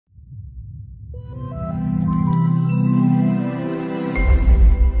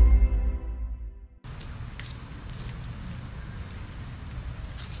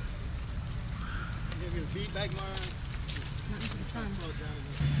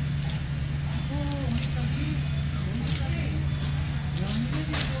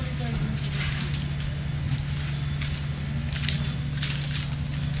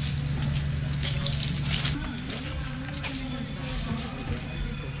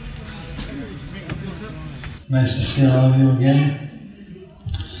Nice to see all of you again.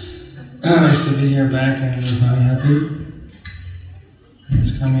 Nice to be here back and we're very happy.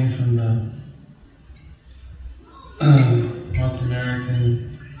 It's coming from the North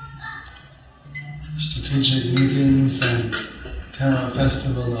American Strategic Meetings and Terra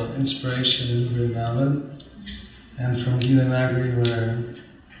Festival of Inspiration in Vrindavan, and from Gita Nagari, where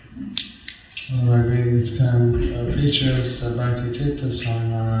one of our greatest preachers, Bhakti Tirtha Swami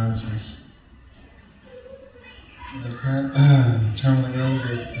Maharaj, is terminally ill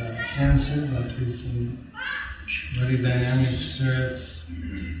with cancer, but he's in very dynamic spirits,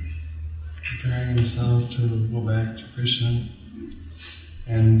 preparing himself to go back to Krishna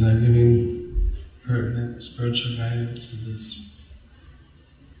and giving pertinent spiritual guidance at this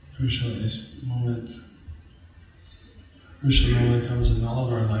crucial moment. Crucial moment comes in all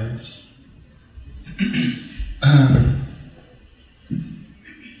of our lives.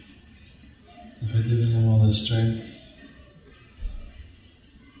 If I giving him all the strength.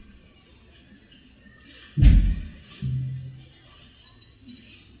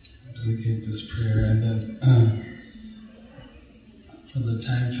 Dedicate this prayer, and then for the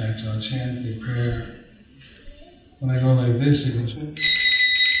time factor, I'll chant the prayer. When I go like this, you can chant.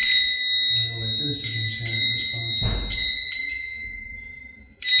 When I go like this, you can chant responsibly.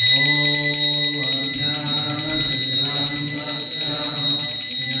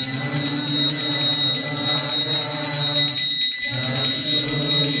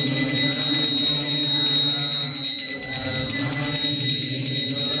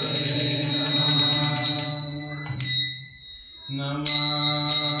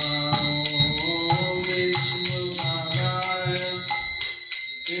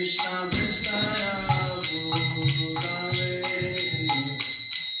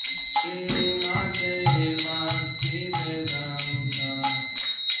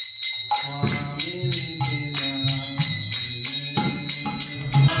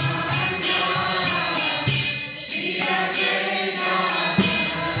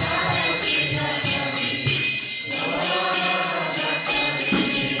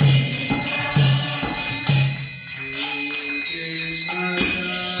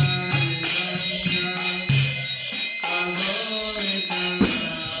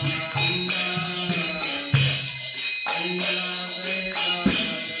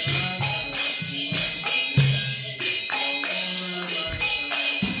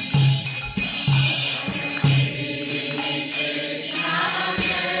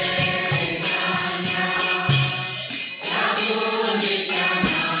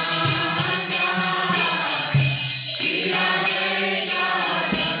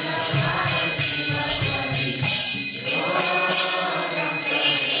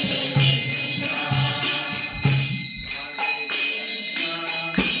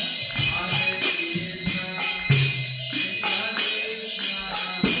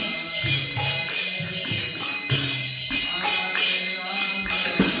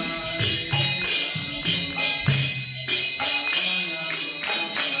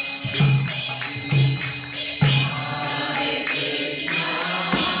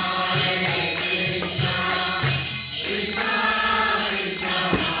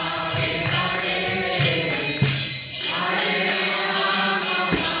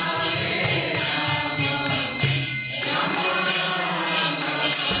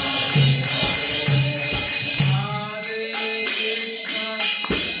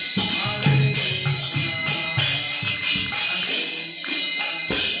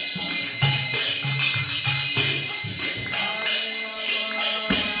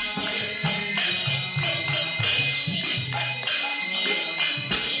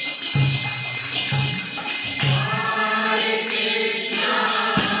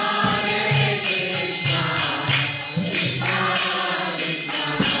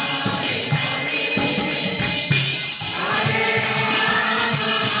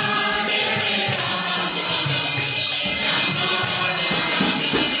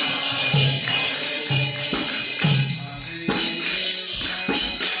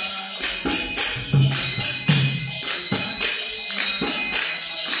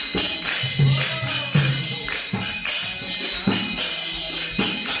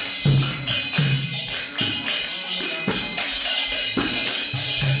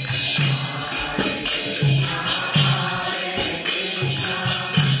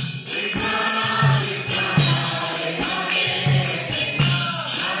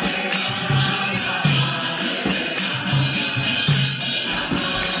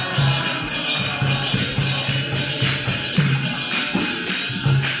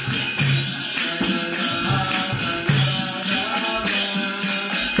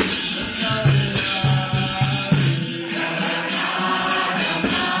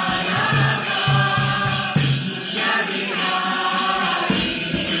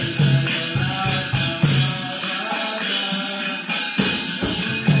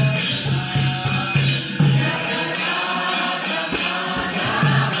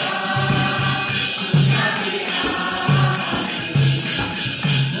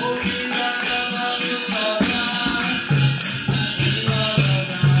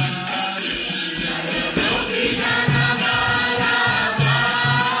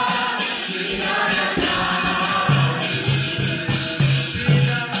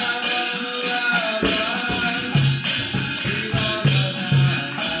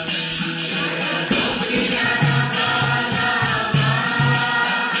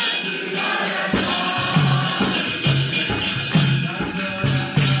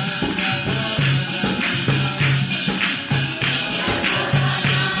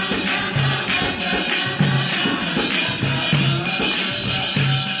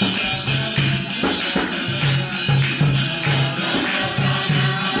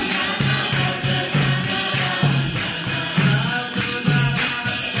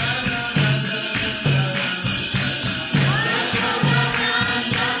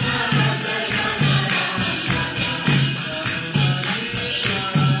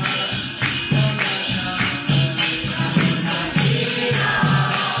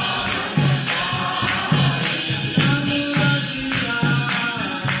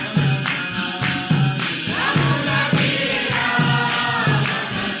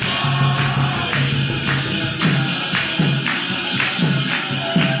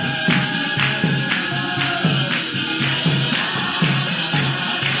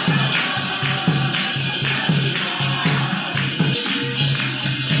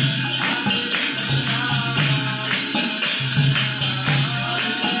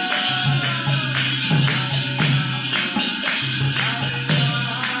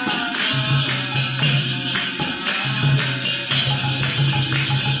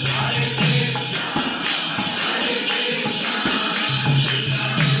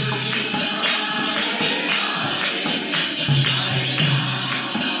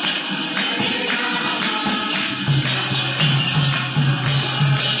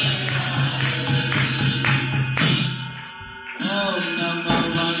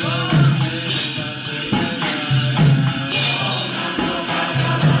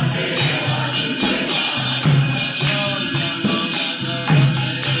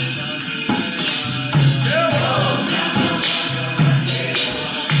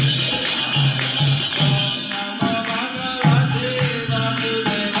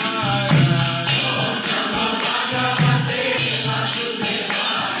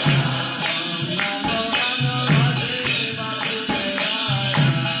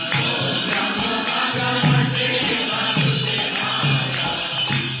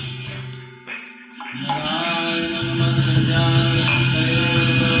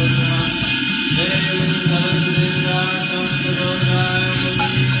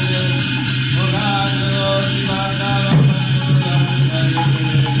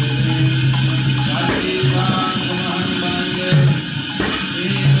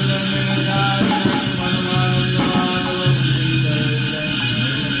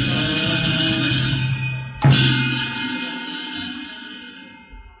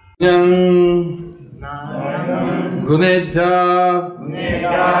 Gunebhya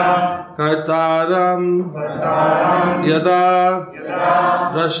kartaram yada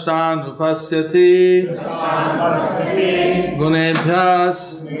drashtanupasyati gunebhyas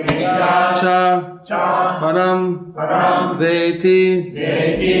cha param veti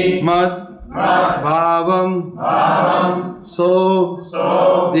mad bhavam so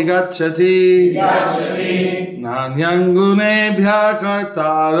digacchati nanyang gunebhya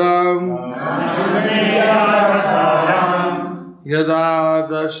kartaram yada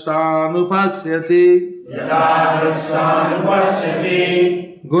drashtanupasyati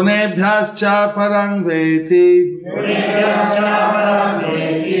gunebhyascha parang veti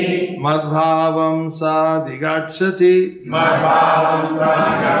madbhavam sa digacchati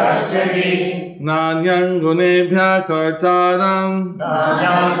nanyang gunebhya kartaram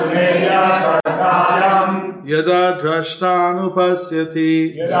yada drashtanupasyati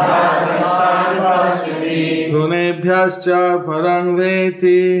gunebhyascha parang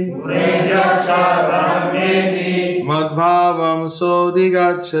veti madbhavam so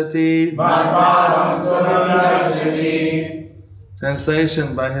digacchati.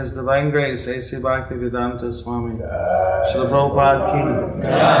 Translation by His Divine Grace, A.C. Bhaktivedanta Swami. Srila Prabhupada Ki.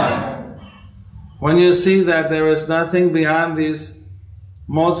 When you see that there is nothing beyond these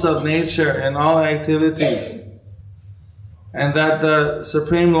modes of nature in all activities, and that the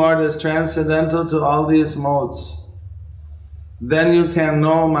Supreme Lord is transcendental to all these modes, then you can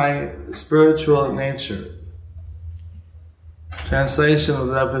know my spiritual nature. Translation with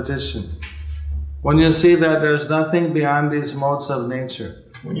repetition. When you see that there is nothing beyond these modes of nature,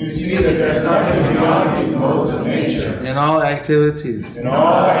 when you see that there is nothing beyond these modes of nature, in all activities,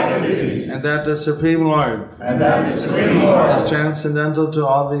 and that the Supreme Lord, is transcendental to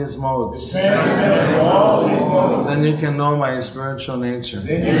all these modes, then you can know my spiritual nature.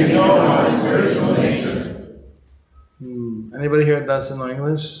 Anybody here doesn't know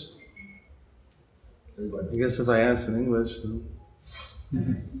English? I guess if I ask in English.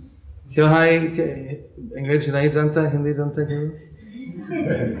 क्यों high English नहीं जानता हिंदी जानता क्यों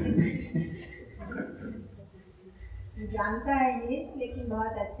जानता है English लेकिन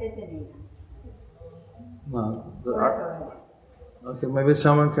बहुत अच्छे से नहीं जानता. Okay, maybe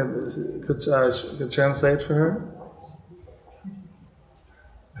someone could translate for her.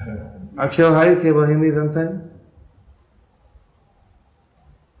 क्यों हाई कि वो हिंदी जानता है?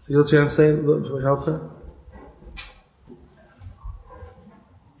 So you'll translate to help her.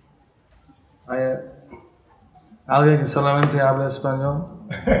 Alguien que solamente habla español,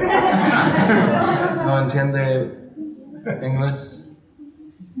 no entiende English.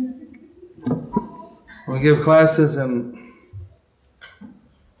 We give classes in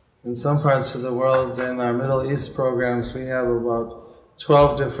some parts of the world. In our Middle East programs, we have about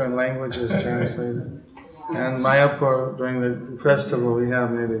 12 different languages translated. And Mayapur, during the festival, we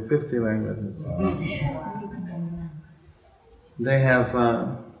have maybe 50 languages. They have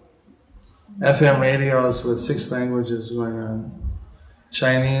FM radios with 6 languages going on.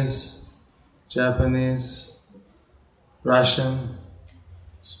 Chinese, Japanese, Russian,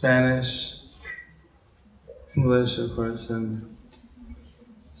 Spanish, English, of course, and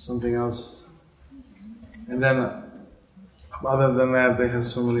something else. And then, other than that, they have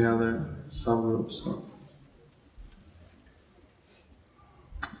so many other subgroups. So.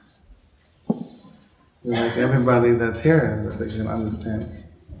 Like everybody that's here, that they can understand.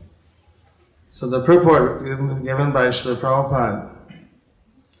 So the purport given by Srila Prabhupada,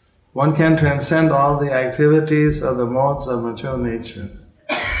 one can transcend all the activities of the modes of material nature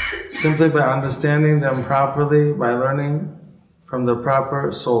simply by understanding them properly, by learning from the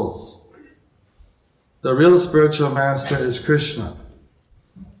proper souls. The real spiritual master is Krishna,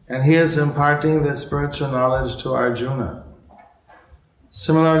 and he is imparting this spiritual knowledge to Arjuna.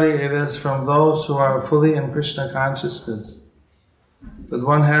 Similarly, it is from those who are fully in Krishna consciousness that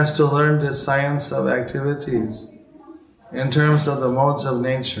one has to learn this science of activities in terms of the modes of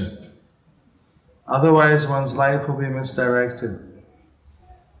nature. Otherwise, one's life will be misdirected.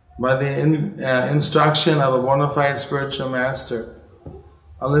 By the instruction of a bona fide spiritual master,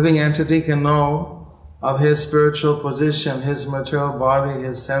 a living entity can know of his spiritual position, his material body,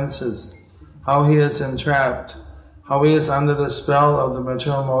 his senses, how he is entrapped, how he is under the spell of the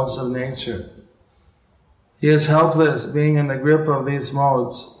material modes of nature. He is helpless, being in the grip of these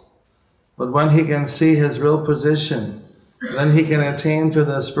modes. But when he can see his real position, then he can attain to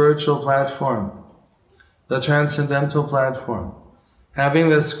the spiritual platform, the transcendental platform, having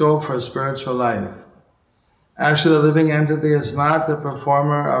the scope for spiritual life. Actually, the living entity is not the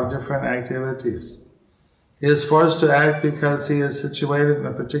performer of different activities. He is forced to act because he is situated in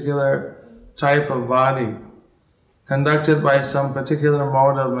a particular type of body, conducted by some particular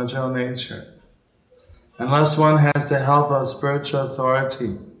mode of material nature. Unless one has the help of spiritual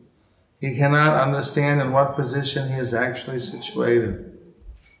authority, he cannot understand in what position he is actually situated.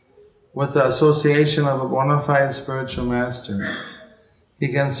 With the association of a bona fide spiritual master, he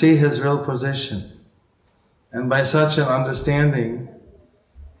can see his real position, and by such an understanding,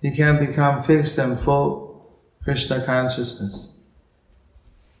 he can become fixed in full Krishna consciousness.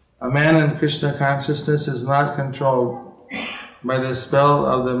 A man in Krishna consciousness is not controlled by the spell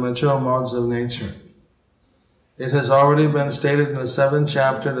of the material modes of nature. It has already been stated in the 7th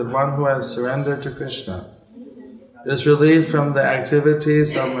chapter that one who has surrendered to Krishna is relieved from the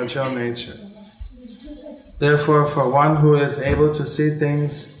activities of material nature. Therefore, for one who is able to see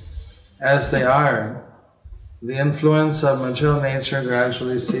things as they are, the influence of material nature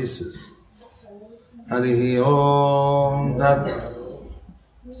gradually ceases. Harihi Om Tat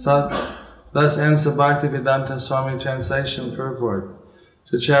Sat. Thus ends the Bhaktivedanta Swami translation purport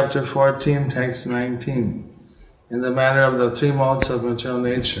to chapter 14, text 19, in the matter of the 3 modes of material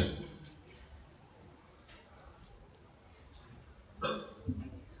nature.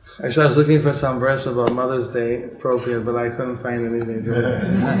 Actually, I was looking for some verse about Mother's Day appropriate, but I couldn't find anything to it.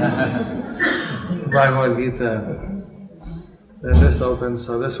 Bhagavadgītā. Then this opens,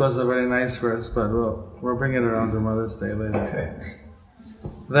 so this was a very nice verse, but we'll bring it around to Mother's Day later.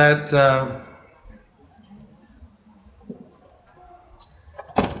 That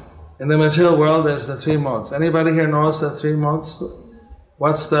in the material world there's the 3 modes. Anybody here knows the 3 modes?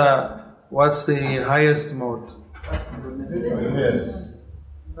 What's the highest mode? Yes.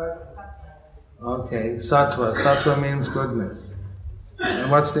 Okay, sattva. Sattva means goodness.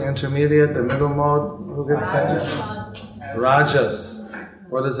 And what's the intermediate, the middle mode? Who gets that? Rajas.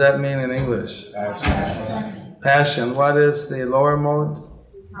 What does that mean in English? Passion. What is the lower mode?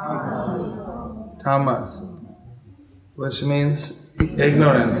 Tamas. Which means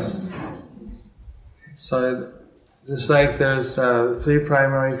ignorance. So just like there's 3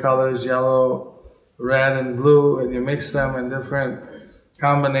 primary colors, yellow, red, and blue, and you mix them in different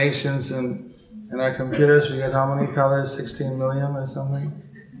combinations, and in our computers we get how many colors? 16 million or something?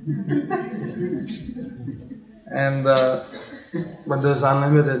 And but there's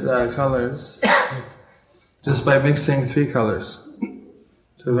unlimited colors just by mixing 3 colors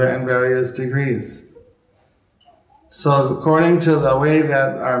to various degrees. So according to the way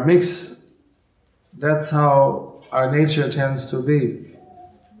that are mixed, that's how our nature tends to be.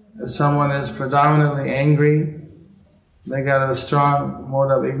 If someone is predominantly angry, they got a strong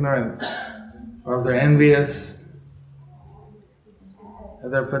mode of ignorance. Or if they're envious,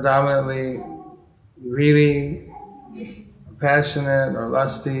 if they're predominantly greedy, passionate or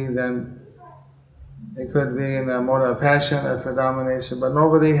lusty, then it could be in a mode of passion or predomination. But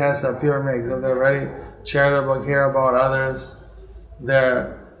nobody has a pure mix. If they're very charitable, care about others,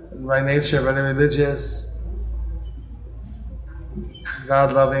 they're by nature very religious,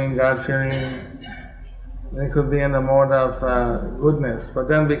 God-loving, God-fearing, they could be in the mode of goodness. But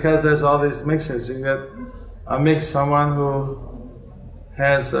then because there's all these mixes, you get a mix, someone who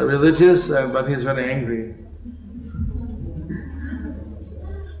has religious but he's very angry.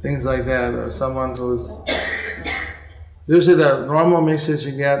 Things like that, or someone who's... Usually the normal mixes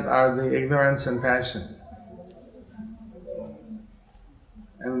you get are the ignorance and passion.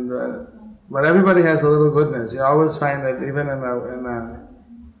 And but everybody has a little goodness. You always find that even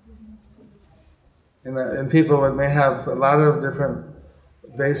in people that may have a lot of different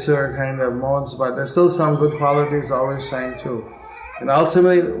baser kind of modes, but there's still some good qualities always shine through. And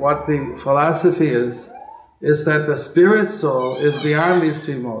ultimately what the philosophy is that the spirit soul is beyond these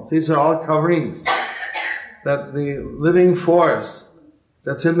 3 modes. These are all coverings. That the living force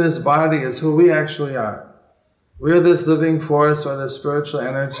that's in this body is who we actually are. We are this living force or this spiritual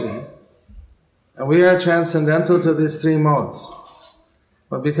energy. And we are transcendental to these 3 modes.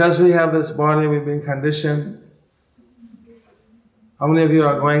 But because we have this body, we've been conditioned. How many of you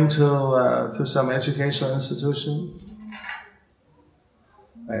are going to some educational institution?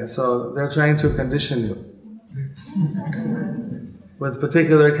 Right, so they're trying to condition you with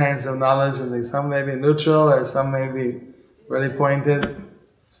particular kinds of knowledge, and some may be neutral or some may be really pointed.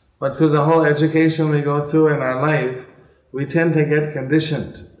 But through the whole education we go through in our life, we tend to get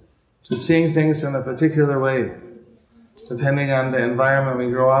conditioned to seeing things in a particular way, depending on the environment we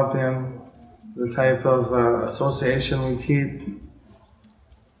grow up in, the type of association we keep.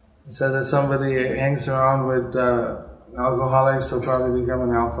 It says that somebody hangs around with alcoholics, they'll probably become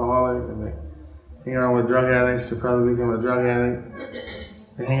an alcoholic, and they hang around with drug addicts, they'll probably become a drug addict.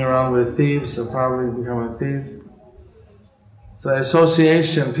 you hang around with thieves, you'll probably become a thief. So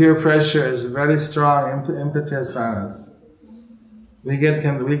association, peer pressure is a very strong impetus on us. We get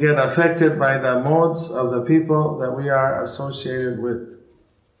affected by the modes of the people that we are associated with.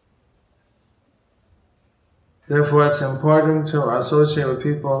 Therefore, it's important to associate with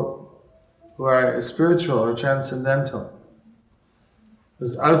people who are spiritual or transcendental.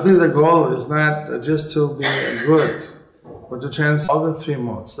 Because ultimately the goal is not just to be good, but to transcend all the three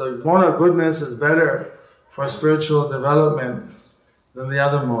modes. The mode of goodness is better for spiritual development than the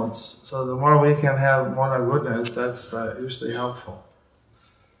other modes. So the more we can have mode of goodness, that's usually helpful.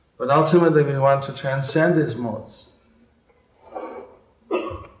 But ultimately we want to transcend these modes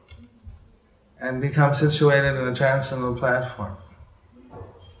and become situated in a transcendental platform.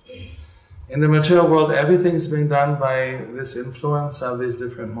 In the material world, everything's being done by this influence of these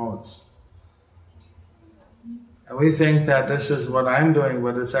different modes. And we think that this is what I'm doing,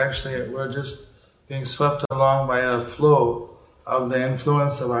 but it's actually, we're just being swept along by a flow of the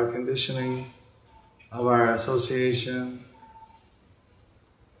influence of our conditioning, of our association.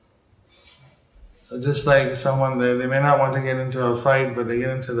 So just like someone, they may not want to get into a fight, but they get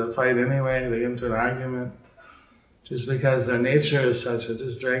into the fight anyway, they get into an argument, just because their nature is such, it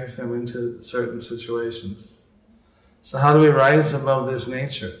just drags them into certain situations. So how do we rise above this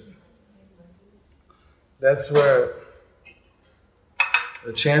nature? That's where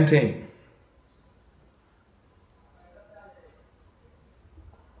the chanting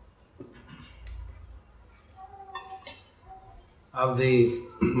of the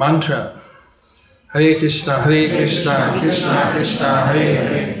mantra, Hare Krishna, Krishna Krishna, Hare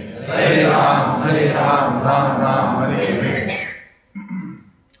Hare, Hare Ram, Ram Ram, Hare Hare.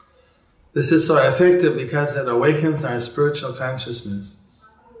 This is so effective because it awakens our spiritual consciousness,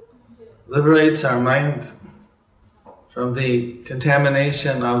 liberates our mind from the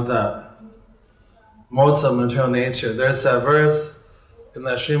contamination of the modes of material nature. There's a verse in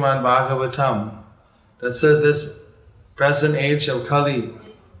the Srimad Bhagavatam that says this present age of Kali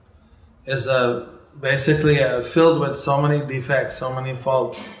is basically filled with so many defects, so many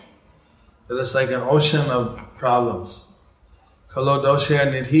faults, that it's like an ocean of problems. Kalo dosher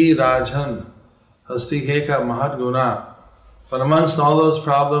nidhi rajhan hastikeka mahat guna. But amongst all those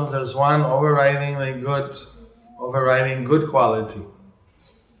problems, there's one overriding good quality.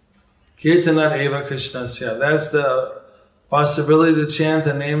 Kirtanat eva Krishnasya. That's the possibility to chant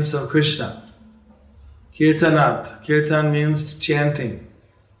the names of Krishna. Kirtanat. Kirtan means chanting.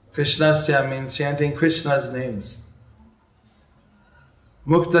 Krishnasya means chanting Krishna's names.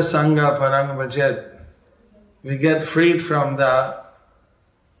 Mukta Sangha Parang Vajet. We get freed from the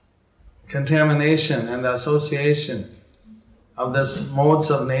contamination and the association of the modes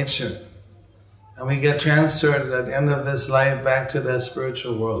of nature. And we get transferred at the end of this life back to the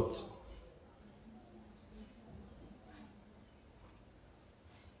spiritual world.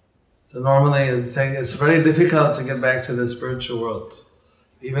 So normally it's very difficult to get back to the spiritual world,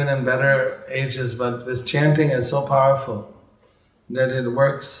 even in better ages, but this chanting is so powerful that it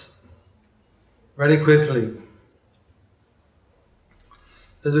works very quickly.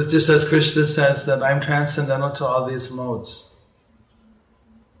 It was just as Krishna says that I'm transcendental to all these modes.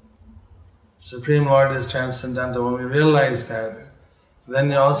 Supreme Lord is transcendental. When we realize that, then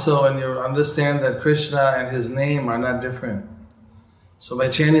when you understand that Krishna and His name are not different. So by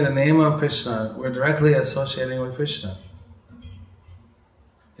chanting the name of Krishna, we're directly associating with Krishna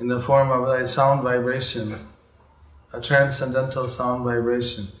in the form of a sound vibration, a transcendental sound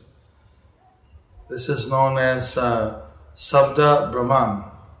vibration. This is known as Sabda Brahman,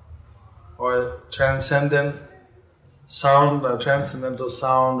 or transcendent sound, or transcendental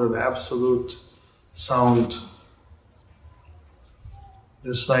sound, or the absolute sound.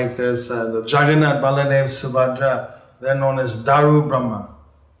 Just like there's the Jagannath, Baladev, Subhadra, they're known as Daru Brahma.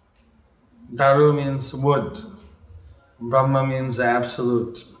 Daru means wood. Brahma means the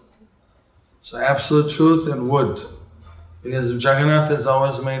absolute. So absolute truth and wood. Because Jagannath is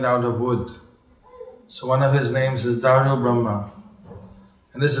always made out of wood. So one of his names is Daru Brahma.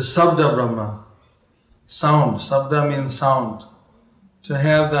 And this is Sabda Brahma. Sound. Sabda means sound. To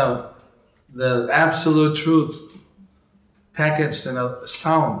have the absolute truth packaged in a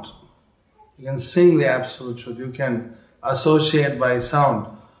sound. You can sing the absolute truth. You can associate by sound.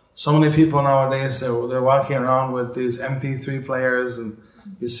 So many people nowadays, they're walking around with these MP3 players, and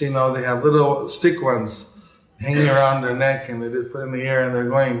you see now they have little stick ones hanging around their neck, and they just put in the ear and they're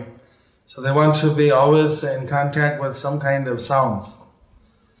going. So they want to be always in contact with some kind of sounds.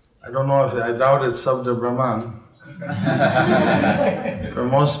 I doubt it's Sabda Brahman for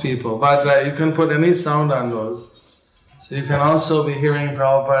most people, but you can put any sound on those. So So you can also be hearing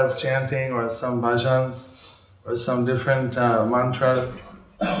Prabhupada's chanting or some bhajans or some different mantra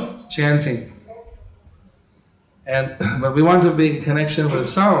chanting. But we want to be in connection with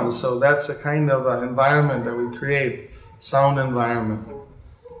sound, so that's a kind of environment that we create, sound environment.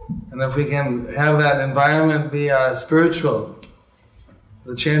 And if we can have that environment be spiritual,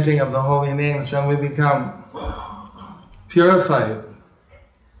 the chanting of the holy names, then we become purified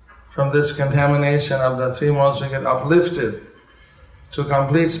from this contamination of the three modes. We get uplifted to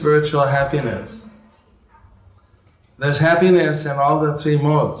complete spiritual happiness. There's happiness in all the three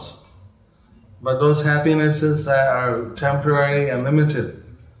modes, but those happinesses that are temporary and limited.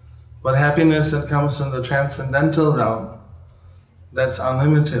 But happiness that comes from the transcendental realm, that's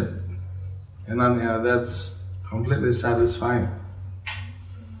unlimited, and that's completely satisfying.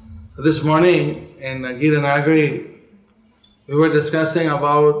 So this morning in Gita Nagari, we were discussing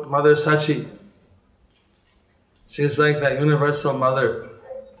about Mother Sachi. She's like the universal mother.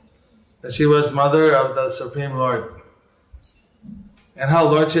 She was mother of the Supreme Lord. And how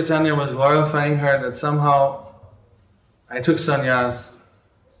Lord Chaitanya was glorifying her, that somehow I took sannyas.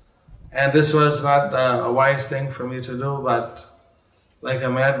 And this was not a wise thing for me to do, but like a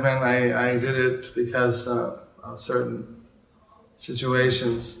madman, I did it because of certain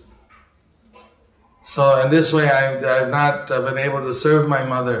situations. So in this way, I've not been able to serve my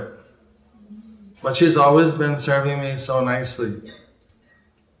mother. But she's always been serving me so nicely.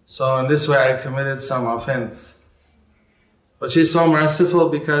 So in this way, I committed some offense. But she's so merciful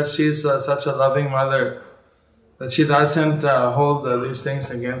because she's such a loving mother that she doesn't hold these things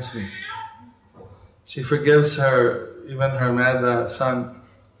against me. She forgives even her mad son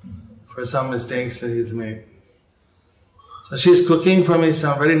for some mistakes that he's made. So she's cooking for me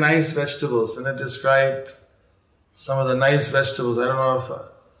some very nice vegetables, and it described some of the nice vegetables. I don't know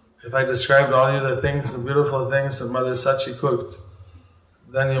if I described all the things, the beautiful things that Mother Sachi cooked,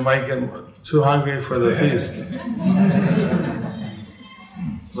 then you might get too hungry for the feast.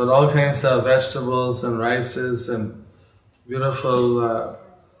 But all kinds of vegetables and rices and beautiful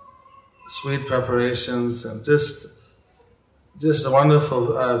sweet preparations and just a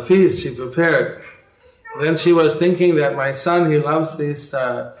wonderful feast she prepared. Then she was thinking that my son, he loves these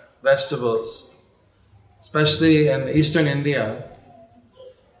vegetables, especially in eastern India,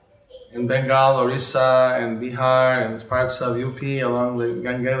 in Bengal, Orissa, and Bihar, and parts of UP along the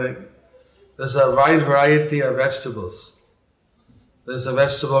Ganga. There's a wide variety of vegetables. There's a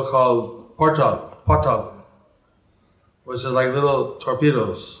vegetable called potal, which is like little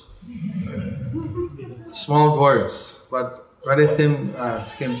torpedoes, small gourds, but very thin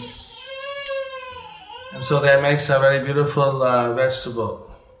skin. And so that makes a very beautiful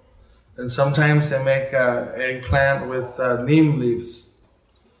vegetable. And sometimes they make eggplant with neem leaves,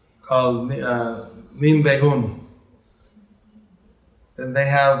 called neem begun. Then they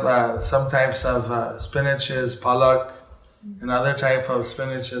have some types of spinaches, palak, and other type of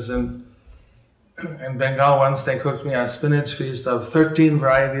spinaches. And in Bengal, once they cooked me a spinach feast of 13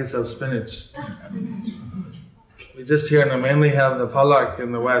 varieties of spinach. We just here mainly have the palak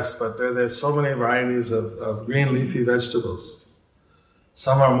in the west, but there's so many varieties of green leafy vegetables.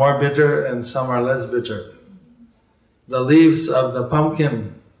 Some are more bitter and some are less bitter. The leaves of the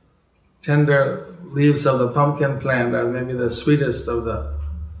pumpkin, tender leaves of the pumpkin plant are maybe the sweetest of the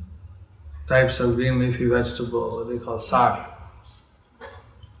types of green leafy vegetable, what they call saag.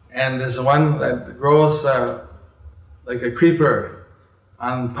 And there's one that grows like a creeper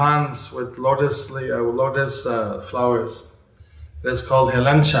on ponds with lotus flowers. That's called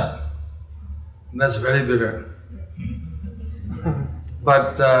helancha. And that's very bitter.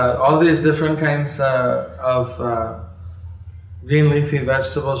 But all these different kinds of green leafy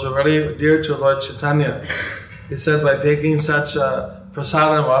vegetables were very dear to Lord Chaitanya. He said by taking such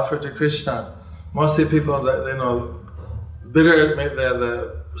prasadam offered to Krishna, mostly people that bitter,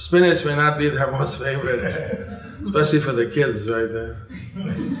 the spinach may not be their most favorite, especially for the kids, right?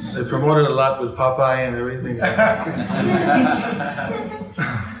 They promote it a lot with Popeye and everything else.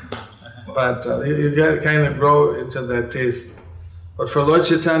 But you kind of grow into that taste. But for Lord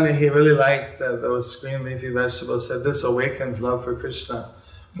Chaitanya, he really liked those green leafy vegetables. Said this awakens love for Krishna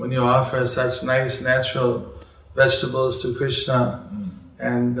when you offer such nice natural vegetables to Krishna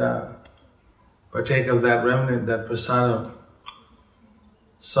and partake of that remnant, that prasadam.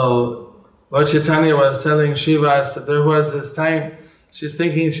 So Lord Chaitanya was telling Srivas that there was this time, she's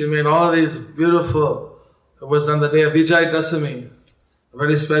thinking she made all these beautiful, it was on the day of Vijay Dasami, a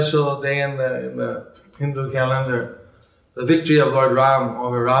very special day in the Hindu calendar, the victory of Lord Ram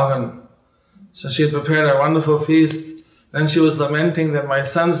over Ravan. So she had prepared a wonderful feast. Then she was lamenting that my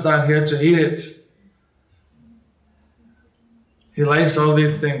son's not here to eat it. He likes all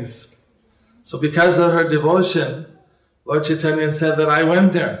these things. So because of her devotion, Lord Chaitanya said that I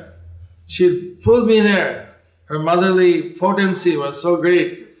went there. She pulled me there. Her motherly potency was so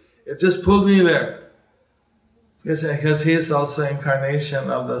great. It just pulled me there. Because he is also incarnation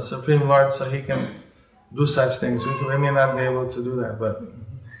of the Supreme Lord, so he can do such things. We may not be able to do that, but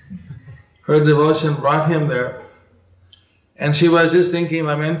her devotion brought him there. And she was just thinking,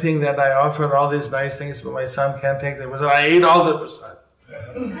 lamenting that I offered all these nice things, but my son can't take the prasad. I ate all the prasad.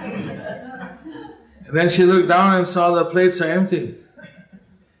 And then she looked down and saw the plates are empty.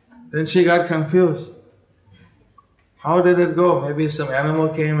 Then she got confused. How did it go? Maybe some animal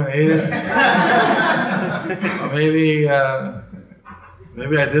came and ate it. Or maybe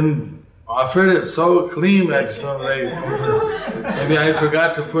I didn't offer it so clean that maybe I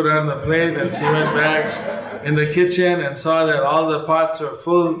forgot to put on the plate, and she went back in the kitchen and saw that all the pots were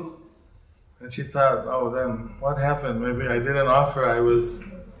full. And she thought, oh, then what happened? Maybe I didn't offer. I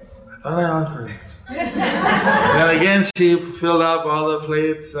thought I offered it. Then again she filled up all the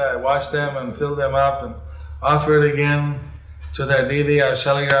plates, washed them and filled them up and offered again to their deity, our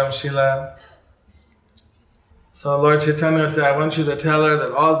Shaligram Shila. So Lord Chaitanya said, I want you to tell her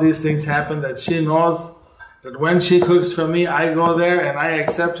that all these things happen, that she knows that when she cooks for me, I go there and I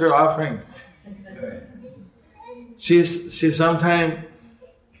accept her offerings. She sometimes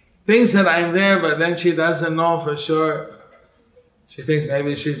thinks that I'm there, but then she doesn't know for sure. She thinks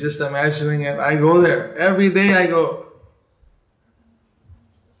maybe she's just imagining it. I go there. Every day I go.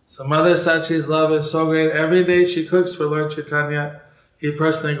 So Mother Sachi's love is so great. Every day she cooks for Lord Chaitanya. He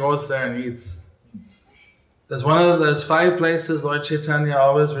personally goes there and eats. There's 5 places Lord Chaitanya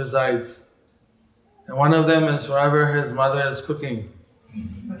always resides. And one of them is wherever his mother is cooking.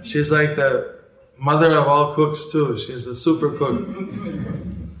 She's like the mother of all cooks too. She's the super cook.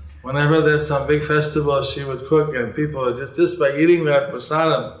 Whenever there's some big festival, she would cook, and people, just by eating that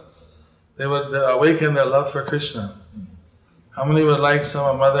prasadam, they would awaken their love for Krishna. How many would like some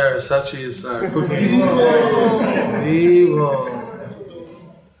of Mother Sachi's cooking? Evil.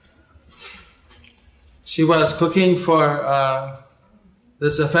 She was cooking for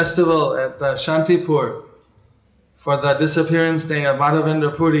there's a festival at Shantipur for the disappearance day of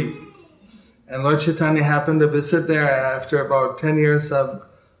Madhavendra Puri. And Lord Chaitanya happened to visit there after about 10 years of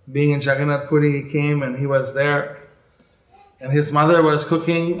being in Jagannath Puri. He came and he was there. And his mother was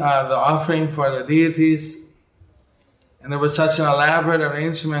cooking the offering for the deities. And it was such an elaborate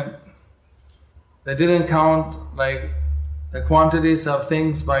arrangement. They didn't count like the quantities of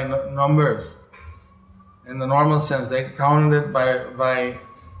things by numbers. In the normal sense, they counted it by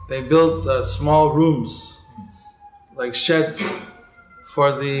they built small rooms, like sheds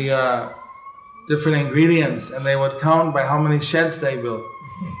for the different ingredients, and they would count by how many sheds they built.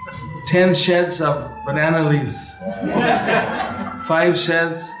 10 sheds of banana leaves, 5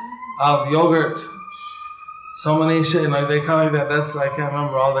 sheds of yogurt, so many sheds, they counted that. I can't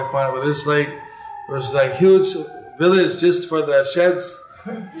remember all the quantity, but it was like huge village just for the sheds,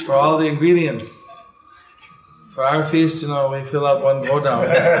 for all the ingredients. For our feast, we fill up one go down,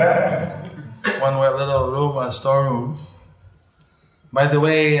 one little room, a storeroom. By the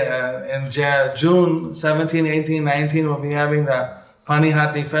way, in June 17, 18, 19, we'll be having the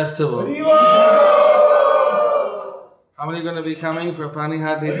Panihati festival. How many are going to be coming for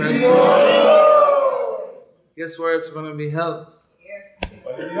Panihati festival? Guess where it's going to be held?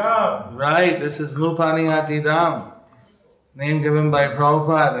 Right, this is New Panihati Dham, name given by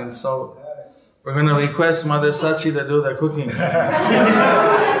Prabhupada, and so we're going to request Mother Sachi to do the cooking.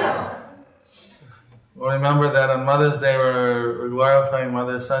 We'll remember that on Mother's Day we're glorifying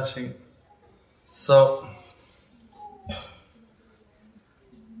Mother Sachi. So,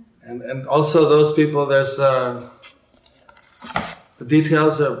 and also those people, there's the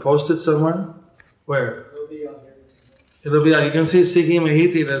details are posted somewhere. Where? It'll be on. You can see Sikhi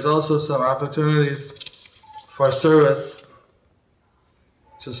Mahiti. There's also some opportunities for service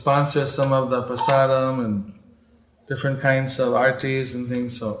to sponsor some of the prasadam and different kinds of artis and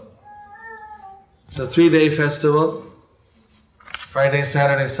things. So it's a 3-day festival. Friday,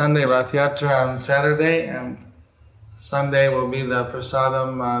 Saturday, Sunday, Rath Yatra on Saturday, and Sunday will be the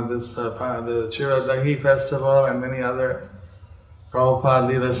prasadam, the Chira Dahi festival, and many other Prabhupada,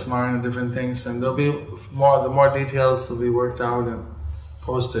 Leela Smaran, and different things. And there'll be the more details will be worked out and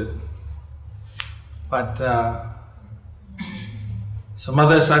posted. But so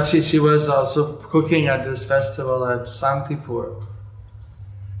Mother Sachi, she was also cooking at this festival at Santipur.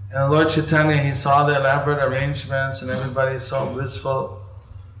 And Lord Chaitanya, he saw the elaborate arrangements and everybody so blissful.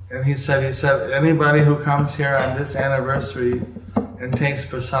 And he said, anybody who comes here on this anniversary and takes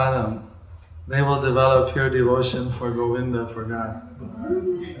prasadam, they will develop pure devotion for Govinda, for God.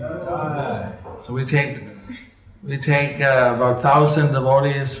 So we take about 1,000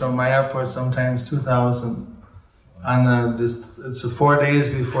 devotees from Mayapur, sometimes 2,000, on it's 4 days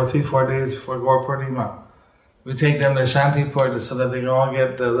before, 3-4 days before Gaur Purnima. We take them to Shantipur so that they can all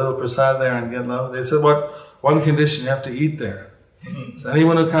get the little prasad there and get love. They said, one condition, you have to eat there. So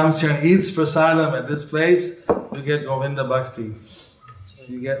anyone who comes here and eats prasadam at this place, you get Govinda Bhakti.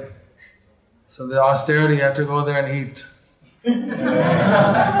 So the austerity, you have to go there and eat. You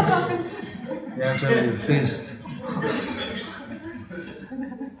have to feast.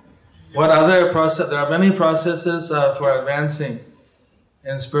 What other process? There are many processes for advancing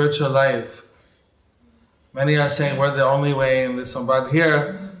in spiritual life. Many are saying we're the only way in this one, but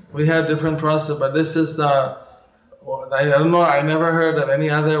here we have different process. But this is I don't know. I never heard of any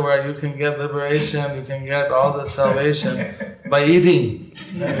other where you can get liberation, you can get all the salvation by eating.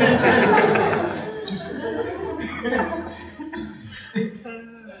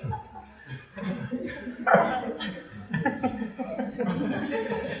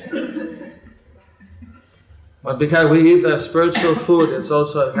 But because we eat the spiritual food, it's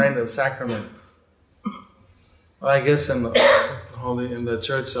also a kind of sacrament. Well, I guess in the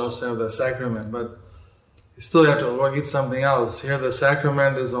church they also have the sacrament, but you still have to go eat something else. Here the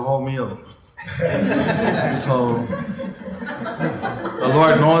sacrament is a whole meal. So the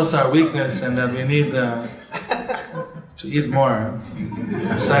Lord knows our weakness and that we need to eat more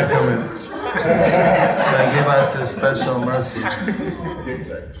sacrament. So He gave us this special mercy.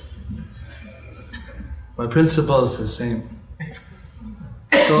 My principle is the same.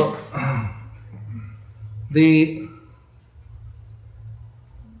 So the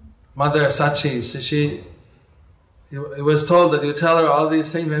mother Sachi, it was told that you tell her all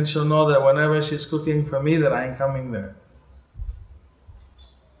these things and she'll know that whenever she's cooking for me that I'm coming there.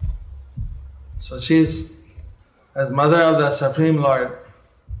 So she's, as mother of the Supreme Lord,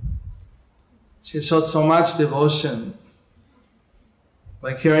 she showed so much devotion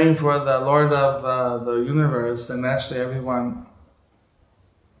by caring for the Lord of the universe, then naturally everyone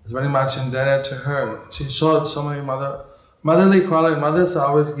is very much indebted to her. She showed so many motherly quality. Mothers are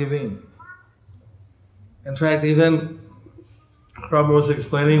always giving. In fact, even Prabhupada was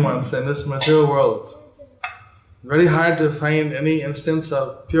explaining once, in this material world, very hard to find any instance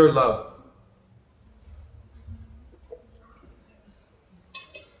of pure love.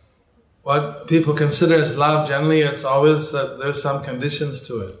 What people consider as love, generally it's always that there's some conditions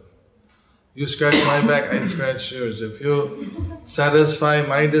to it. You scratch my back, I scratch yours. If you satisfy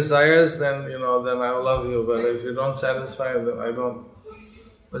my desires, then then I will love you. But if you don't satisfy, then I don't.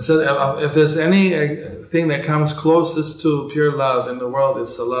 So if there's anything that comes closest to pure love in the world,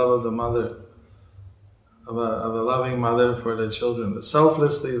 it's the love of the mother, of a loving mother for the children.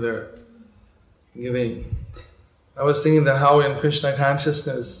 Selflessly they're giving. I was thinking that how in Krishna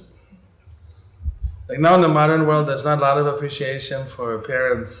consciousness, like now in the modern world, there's not a lot of appreciation for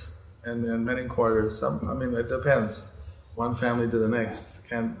parents in many quarters. It depends. One family to the next.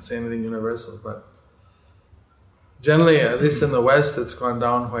 Can't say anything universal, but generally, at least in the West, it's gone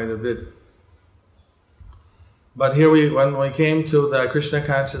down quite a bit. But here when we came to the Krishna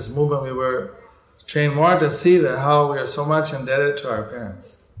conscious movement, we were trained more to see that how we are so much indebted to our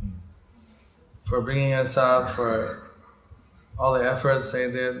parents for bringing us up, for all the efforts they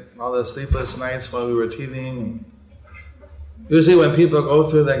did, all the sleepless nights while we were teething. Usually when people go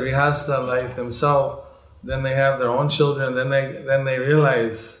through the grihastha life themselves, then they have their own children, then they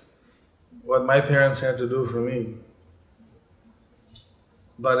realize what my parents had to do for me.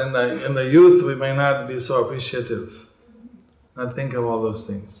 But in the youth, we may not be so appreciative, not think of all those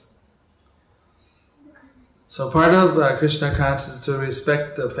things. So part of Krishna consciousness is to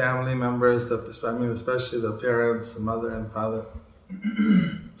respect the family members, especially the parents, the mother and father,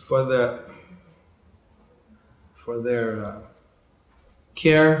 for their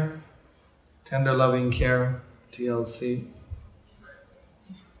care, tender loving care, TLC.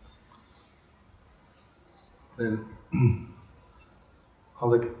 All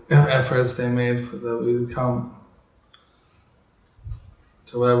the efforts they made for that we would come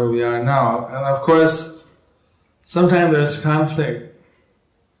to wherever we are now. And of course, sometimes there's conflict.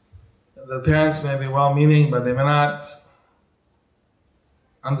 The parents may be well-meaning, but they may not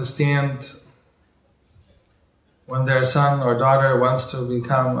understand when their son or daughter wants to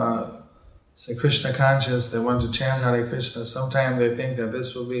become, say, Krishna conscious, they want to chant Hare Krishna. Sometimes they think that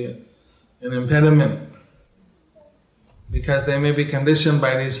this will be an impediment because they may be conditioned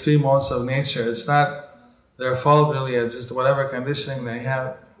by these three modes of nature. It's not their fault really, it's just whatever conditioning they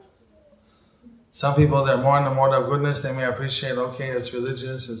have. Some people that are more in the mode of goodness, they may appreciate, okay, it's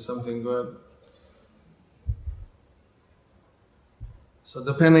religious, it's something good. So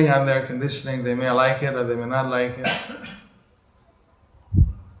depending on their conditioning, they may like it or they may not like it.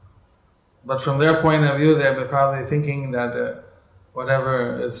 But from their point of view, they're probably thinking that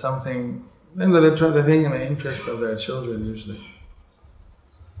whatever, it's something, they're thinking in the interest of their children usually.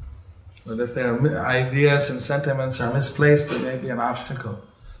 But if their ideas and sentiments are misplaced, it may be an obstacle.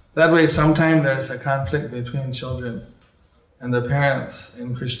 That way, sometimes there's a conflict between children and the parents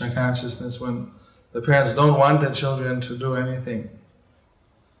in Krishna consciousness when the parents don't want the children to do anything.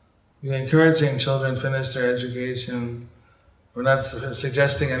 We're encouraging children to finish their education. We're not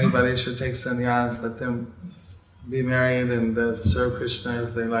suggesting anybody should take sannyas, let them be married and serve Krishna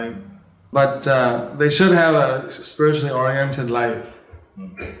if they like. But they should have a spiritually oriented life.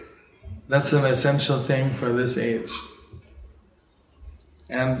 That's an essential thing for this age.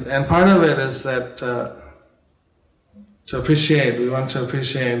 And part of it is that we want to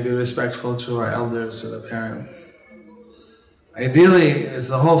appreciate and be respectful to our elders, to the parents. Ideally, is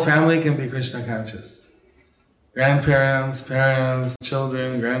the whole family can be Krishna conscious. Grandparents, parents,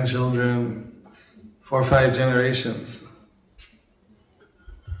 children, grandchildren, 4 or 5 generations.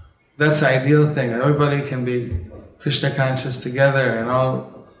 That's the ideal thing. Everybody can be Krishna conscious together and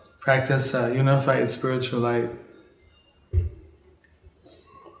all practice a unified spiritual life.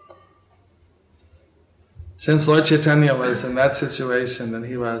 Since Lord Chaitanya was in that situation, and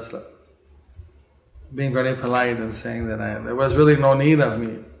he was being very polite and saying that there was really no need of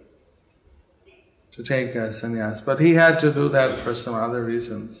me to take a sannyas. But he had to do that for some other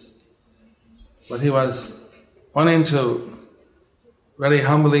reasons. But he was wanting to very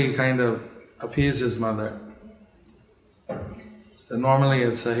humbly kind of appease his mother. And normally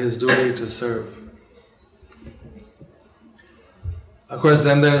it's his duty to serve. Of course,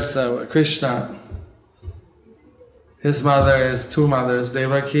 then there's Krishna. His mother is 2 mothers,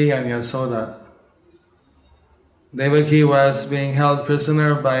 Devaki and Yasoda. Devaki was being held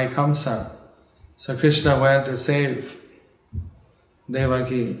prisoner by Kamsa. So Krishna went to save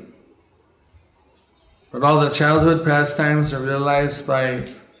Devaki. But all the childhood pastimes are realized by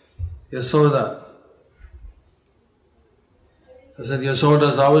Yasoda. I said Yasoda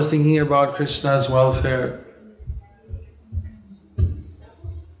is always thinking about Krishna's welfare.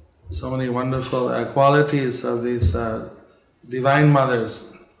 So many wonderful qualities of these divine mothers.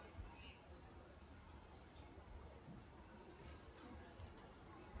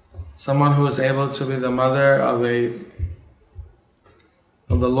 Someone who is able to be the mother of the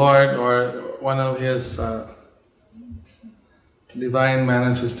Lord or one of His divine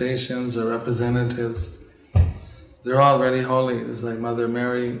manifestations or representatives. They're all very holy. It's like Mother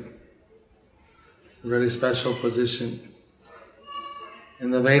Mary, a very special position. In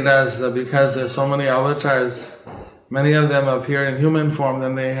the Vedas, because there's so many avatars, many of them appear in human form,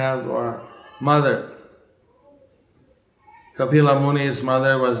 then they have a mother. Kapila Muni's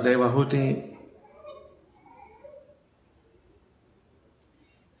mother was Devahuti.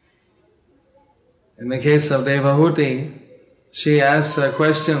 In the case of Devahuti, she asked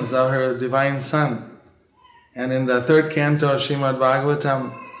questions of her divine son. And in the 3rd canto of Srimad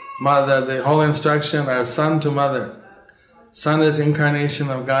Bhagavatam, the whole instruction are son to mother. Son is incarnation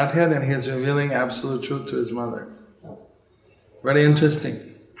of Godhead and he is revealing absolute truth to his mother. Very interesting.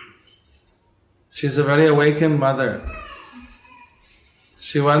 She's a very awakened mother.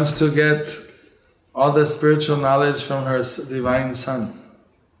 She wants to get all the spiritual knowledge from her divine son.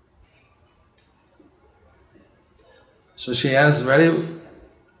 So she asks very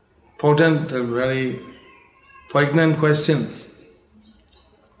potent and very poignant questions.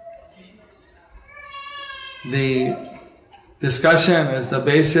 The discussion is the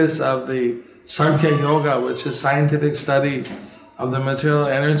basis of the Sankhya Yoga, which is scientific study of the material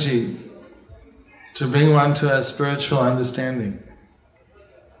energy to bring one to a spiritual understanding.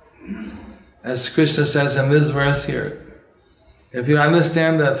 As Krishna says in this verse here, if you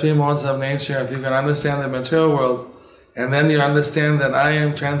understand the 3 modes of nature, if you can understand the material world, and then you understand that I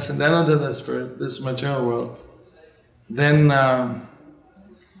am transcendental to this material world, then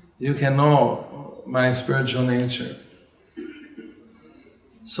you can know my spiritual nature.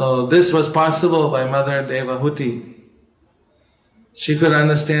 So this was possible by Mother Devahuti. She could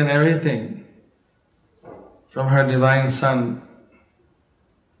understand everything from her divine son,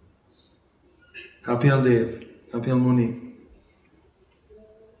 Kapil Muni.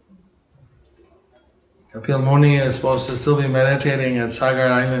 Kapil Muni is supposed to still be meditating at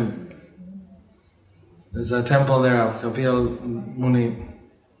Sagar Island. There's a temple there of Kapil Muni.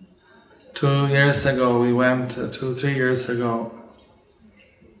 2 years ago we went, 3 years ago.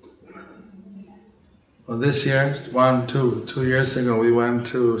 Well, this year, 2 years ago we went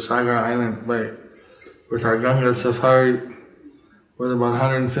to Sagar Island with our Ganga safari. It with about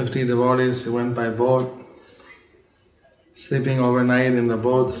 150 devotees. We went by boat, sleeping overnight in the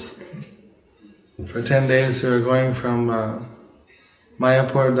boats. For 10 days we were going from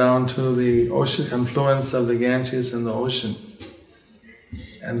Mayapur down to the ocean confluence of the Ganges and the ocean.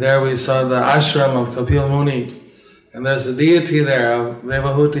 And there we saw the ashram of Kapil Muni. And there's a deity there of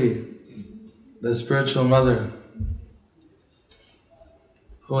Devahuti, the spiritual mother,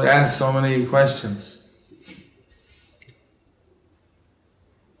 who asked so many questions.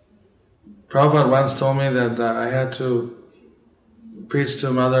 Prabhupada once told me that I had to preach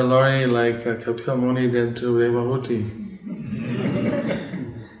to Mother Lori like Kapil Muni did to Devahuti.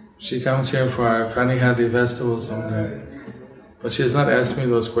 She comes here for our Pranihati festival sometime. But she has not asked me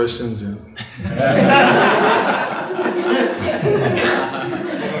those questions yet.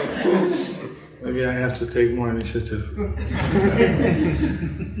 Maybe I have to take more initiative.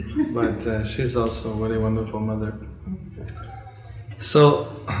 But she's also a very wonderful mother. So,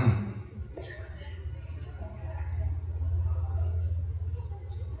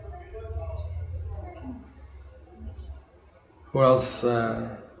 who else?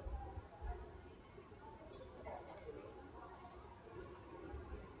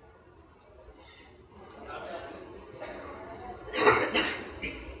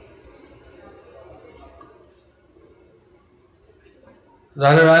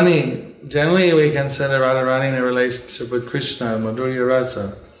 Radharani, generally we consider Radharani in a relationship with Krishna, Madhurya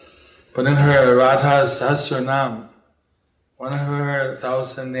Rasa. But in her Radha Sahasranam, one of her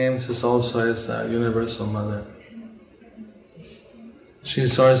 1,000 names is also as a universal mother.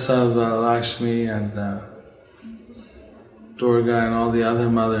 She's source of Lakshmi and Durga and all the other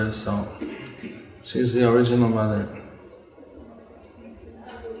mothers, so she's the original mother.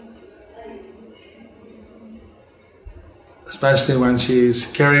 Especially when she's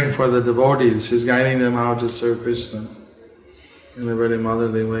caring for the devotees, she's guiding them how to serve Krishna in a very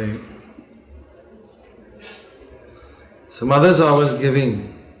motherly way. So mother's always giving.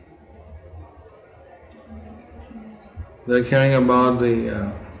 They're caring about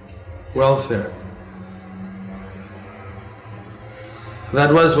the welfare.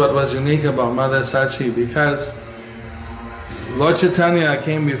 That was what was unique about Mother Sachi, because Lord Chaitanya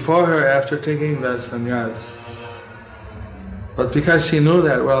came before her after taking the sannyas. But because she knew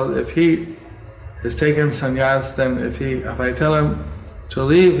that, well, if he has taken sannyas, then if I tell him to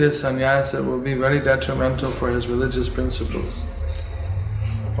leave his sannyas, it will be very detrimental for his religious principles.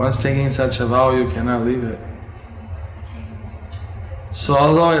 Once taking such a vow, you cannot leave it. So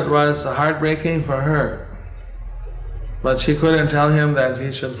although it was heartbreaking for her, but she couldn't tell him that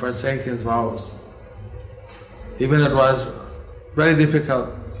he should forsake his vows. Even it was very difficult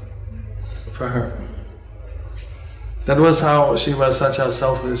for her. That was how she was such a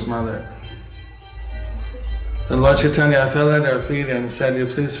selfless mother. And Lord Chaitanya fell at her feet and said, "You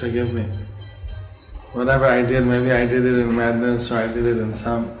please forgive me. Whatever I did, maybe I did it in madness or I did it in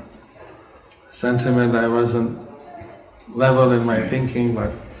some sentiment. I wasn't level in my thinking,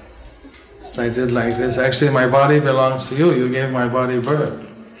 but I did like this. Actually, my body belongs to you. You gave my body birth.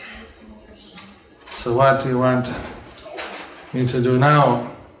 So what do you want me to do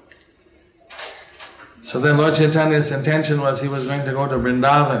now?" So then Lord Chaitanya's intention was he was going to go to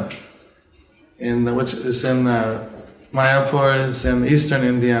Vrindavan, which is in Mayapur is in eastern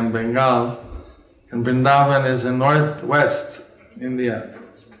India and Bengal, and Vrindavan is in northwest India,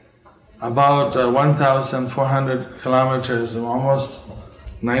 about 1,400 kilometers, almost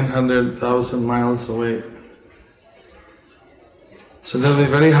 900,000 miles away. So that would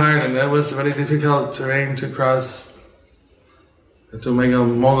be very hard, and that was very difficult terrain to cross, to make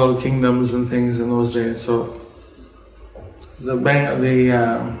Mughal kingdoms and things in those days. So the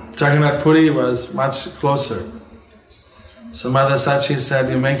Jagannath Puri was much closer. So Mother Sachi said,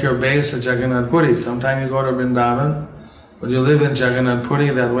 "You make your base at Jagannath Puri. Sometime you go to Vrindavan, but you live in Jagannath Puri.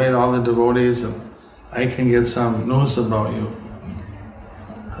 That way all the devotees and I can get some news about you.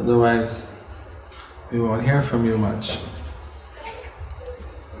 Otherwise, we won't hear from you much."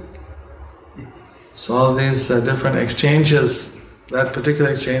 So all these different exchanges. That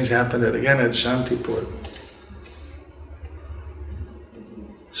particular exchange happened again at Shantipur.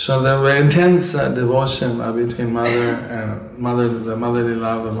 So there were intense devotion between mother and the motherly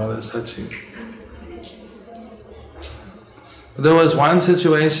love of Mother Sachi. But there was one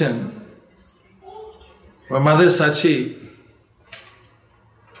situation where Mother Sachi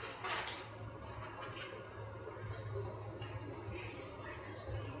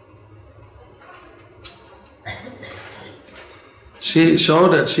she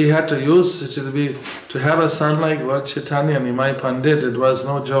showed that she had to have a son like Lord Chaitanya, Nimai Pandit. It was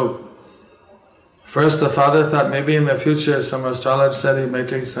no joke. First the father thought maybe in the future some astrologer said he may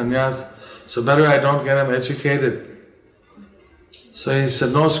take sannyas, so better I don't get him educated. So he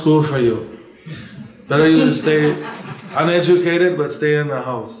said, no school for you. Better you stay uneducated but stay in the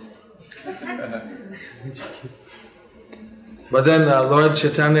house. But then Lord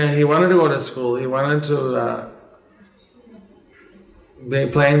Chaitanya, he wanted to go to school. He wanted to be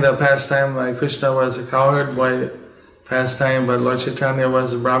playing the pastime like Krishna was a cowherd boy pastime, but Lord Chaitanya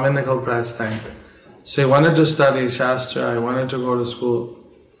was a Brahminical pastime. So he wanted to study Shastra, he wanted to go to school.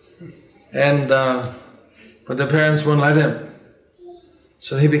 And but the parents wouldn't let him.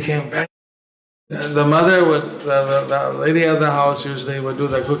 So he became very... The mother would, the lady of the house usually would do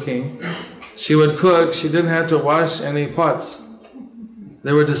the cooking. She would cook, she didn't have to wash any pots.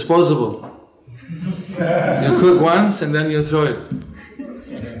 They were disposable. You cook once and then you throw it.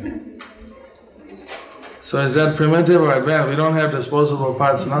 So is that primitive or advanced? We don't have disposable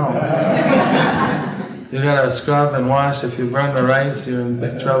pots now. You gotta scrub and wash. If you burn the rice, you're in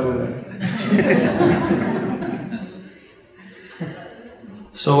big trouble.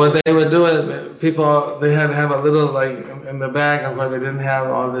 So what they would do is, people, they had to have a little, like, in the back, of course they didn't have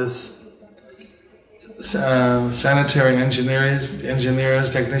all this sanitary engineers,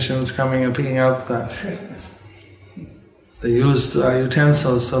 technicians coming and picking up the used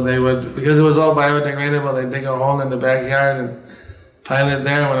utensils. So they would, because it was all biodegradable, they'd dig a hole in the backyard and pile it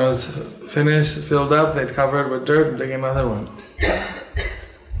there. When it was finished, filled up, they'd cover it with dirt and dig another one.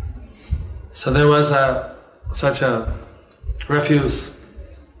 So there was such a refuse.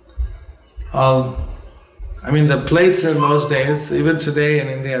 The plates in those days, even today in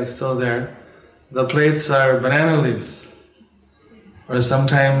India it's still there, the plates are banana leaves, or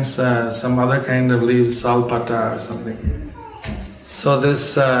sometimes some other kind of leaves, salpata or something. So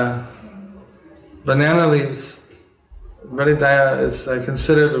this banana leaves, it's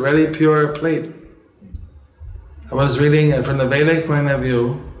considered a very pure plate. I was reading from the Vedic point of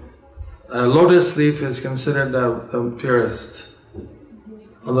view, lotus leaf is considered the purest.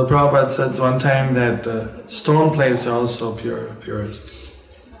 Although Prabhupada said one time that stone plates are also purest.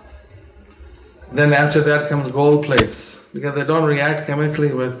 Then after that comes gold plates, because they don't react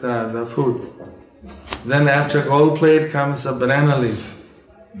chemically with the food. Then after gold plate comes a banana leaf.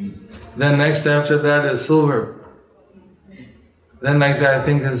 Then next after that is silver. Then like that I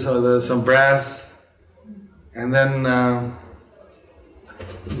think there's some brass, and then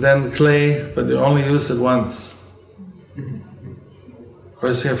clay, but they only use it once. Of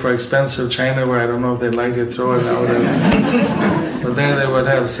course here for expensive chinaware, I don't know if they'd like to throw it out. But there they would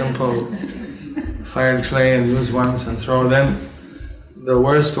have simple fired clay and use once and throw. Then the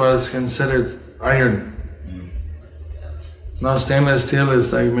worst was considered iron. Now stainless steel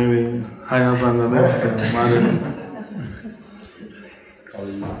is like maybe high up on the list of modern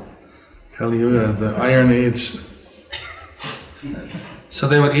Kali Yuga, the Iron Age. So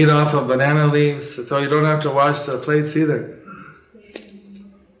they would eat off of banana leaves, so you don't have to wash the plates either.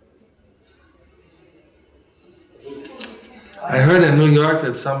 I heard in New York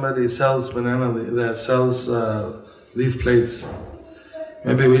that somebody sells leaf plates.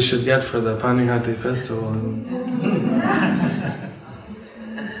 Maybe we should get for the Panihati festival.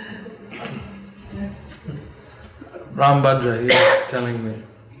 Rambhadra, he was telling me,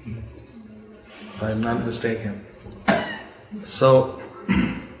 if I'm not mistaken. So,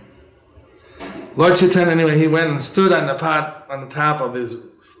 Lord Chaitanya, anyway, he went and stood on the top of his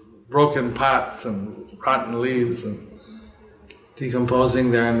broken pots and rotten leaves and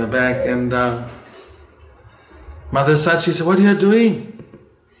decomposing there in the back, and Mother Sachi said, "What are you doing?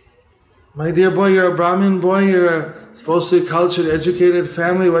 My dear boy, you're a Brahmin boy, you're supposed to be cultured, educated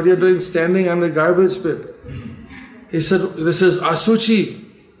family, what are you doing standing on the garbage bin?" He said, "This is asuchi.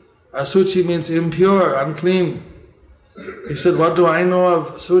 Asuchi means impure, unclean." He said, "What do I know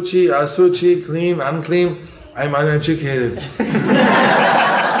of suchi, asuchi, clean, unclean? I'm uneducated.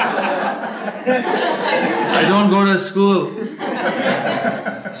 I don't go to school.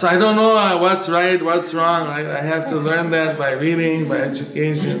 So I don't know what's right, what's wrong. I have to learn that by reading, by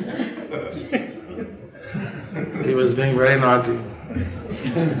education." He was being very naughty.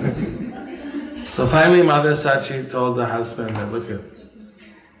 So finally Mother Sachi told the husband that, "Look,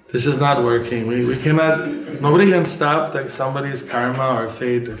 this is not working. We cannot, nobody can stop somebody's karma or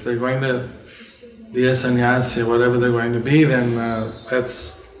fate. If they're going to be a sannyasi or whatever they're going to be, then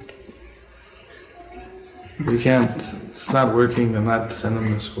we can't, it's not working to not send them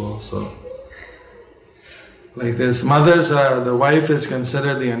to school." So, like this, the wife is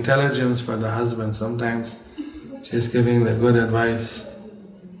considered the intelligence for the husband. Sometimes she's giving the good advice.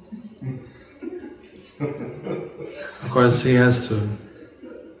 Of course, he has to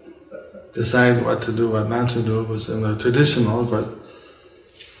decide what to do, what not to do. It was in a traditional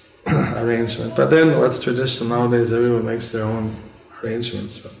arrangement. But then what's traditional nowadays, everyone makes their own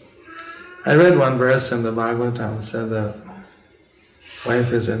arrangements. But I read one verse in the Bhagavatam, it said that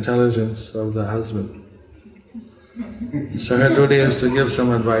wife is intelligence of the husband. So her duty is to give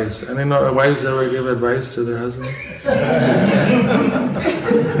some advice. And wives ever give advice to their husband?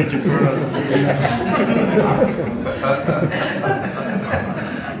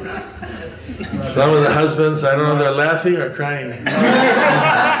 Some of the husbands, I don't know, they're laughing or crying.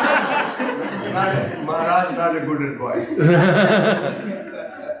 Maharaj, not a good advice.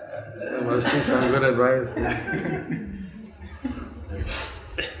 There must be some good advice.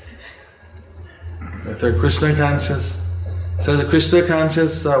 If they're Krishna conscious, so the Krishna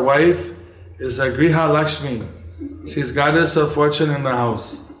conscious wife is a Griha Lakshmi. She's goddess of fortune in the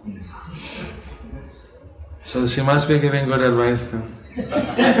house. So she must be giving good advice then.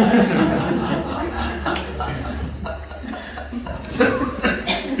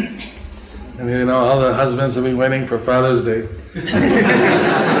 And all the husbands will be waiting for Father's Day.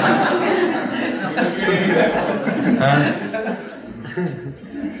 Huh?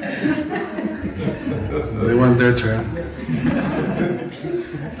 They want their turn. I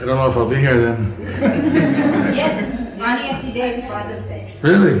don't know if I'll be here then. Yes, 20th day is Father's Day.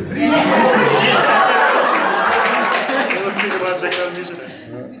 Really?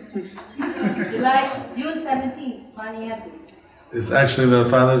 June 17th, 20th. It's actually the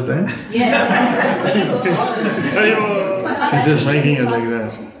Father's Day? Yes. She's just making it like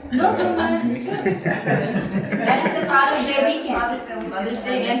that. No, that's the Father's Day weekend. Mother's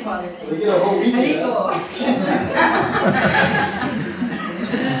Day and Father's Day. We get a whole weekend.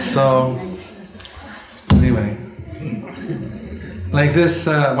 So, anyway, like this,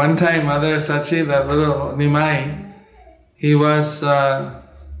 one time Mother Sachi, that little Nimai, he was,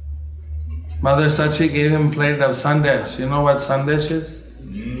 Mother Sachi gave him a plate of sandesh. You know what sandesh is?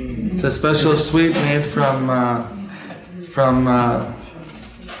 It's a special sweet made from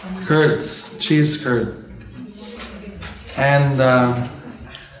curds, cheese curd. And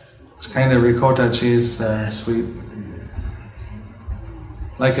it's kind of ricotta cheese sweet.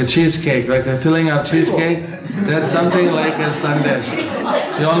 Like a cheesecake, like the filling of cheesecake, that's something like a sandesh.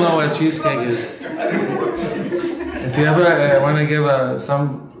 You all know what cheesecake is. If you ever want to give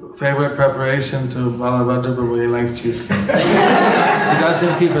some favorite preparation to Bhagavadgītā Prabhu, he likes cheesecake. He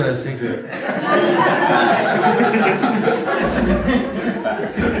doesn't keep it a secret.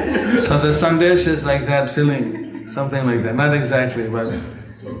 So the sandesh is like that filling, something like that. Not exactly, but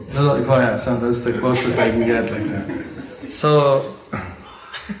little, that's the closest I can get like that. So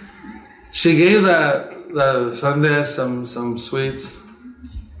she gave the sandesh some sweets,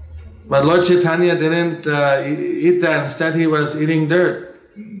 but Lord Chaitanya didn't eat that. Instead, he was eating dirt.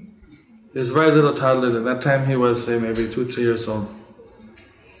 He was a very little toddler. At that time, he was, say, maybe 2-3 years old.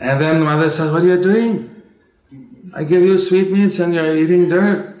 And then Mother said, "What are you doing? I give you sweetmeats and you're eating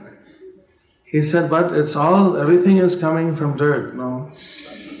dirt." He said, "But everything is coming from dirt. No,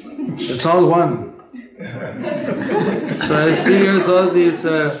 it's all one." So at 3 years old, he's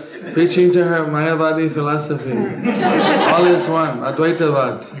preaching to her Mayavadi philosophy. All is one,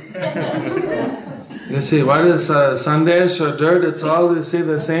 Advaitavad. You see, what is sandesh or dirt? It's all, you see,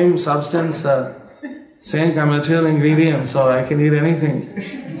 the same substance, same material ingredient, so I can eat anything.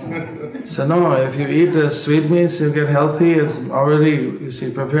 So no, if you eat the sweetmeats, you get healthy, it's already, you see,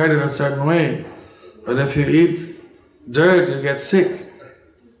 prepared in a certain way. But if you eat dirt, you get sick.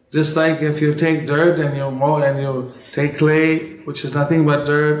 Just like if you take dirt and you take clay, which is nothing but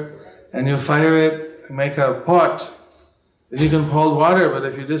dirt, and you fire it and make a pot, then you can hold water, but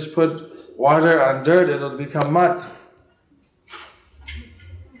if you just put water on dirt, it'll become mud.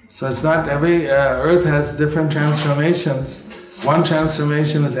 So it's not, every earth has different transformations. One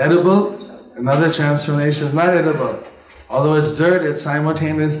transformation is edible, another transformation is not edible. Although it's dirt, it's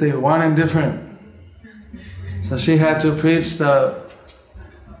simultaneously one and different. So she had to preach the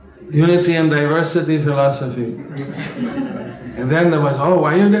unity and diversity philosophy. And then there was,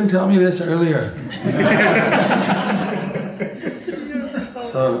 why you didn't tell me this earlier?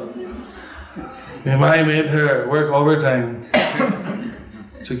 So Nimai made her work overtime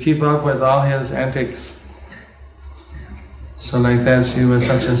to keep up with all his antics. So like that, she was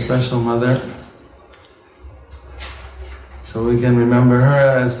such a special mother. So we can remember her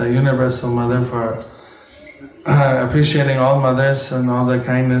as a universal mother for appreciating all mothers and all the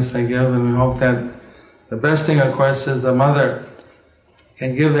kindness they give, and we hope that the best thing, of course, is the mother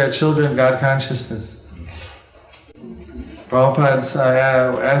can give their children God consciousness. Prabhupada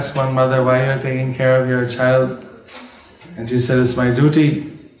asked one mother, "Why are you taking care of your child?" And she said, "It's my duty.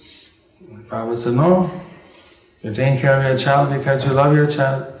 Prabhupada said, no, you're taking care of your child because you love your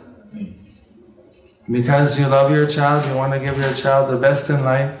child. Because you love your child, you want to give your child the best in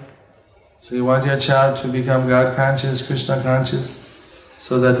life. So you want your child to become God conscious, Krishna conscious,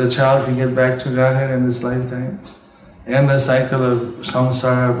 so that the child can get back to Godhead in this lifetime. End the cycle of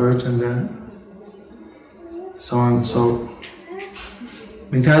samsara, birth and death. So on. So,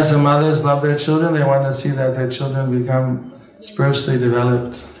 because the mothers love their children, they want to see that their children become spiritually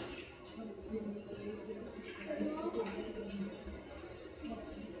developed.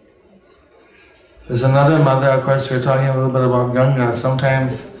 There's another mother, of course, we're talking a little bit about Ganga.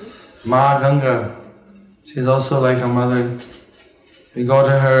 Sometimes Ma Ganga, she's also like a mother. We go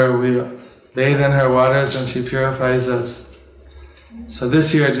to her, we bathe in her waters and she purifies us. So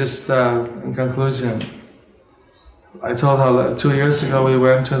this year, just in conclusion, I told how 2 years ago we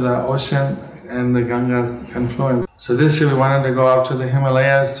went to the ocean and the Ganga confluence. So this year we wanted to go up to the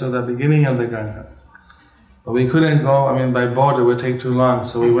Himalayas to the beginning of the Ganga. But we couldn't go, by boat it would take too long,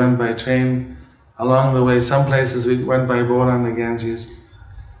 so we went by train along the way. Some places we went by boat on the Ganges.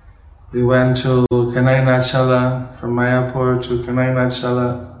 We went to Kanai-Nachala, from Mayapur to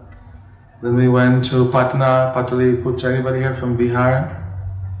Kanai-Nachala. Then we went to Patna, Pataliputra. Anybody here from Bihar?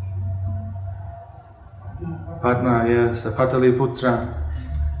 Patna, yes, the Pataliputra.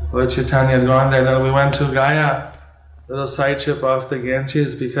 Lord Chaitanya had gone there. Then we went to Gaya, little side trip off the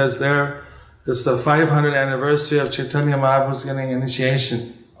Ganges, because there it's the 500th anniversary of Chaitanya Mahaprabhu's getting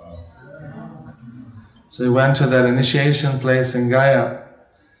initiation. So we went to that initiation place in Gaya.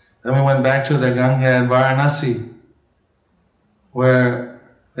 Then we went back to the Ganga at Varanasi, where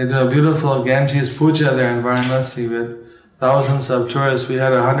they do a beautiful Ganges puja there in Varanasi with thousands of tourists. We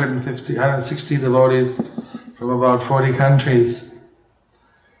had 160 devotees from about 40 countries.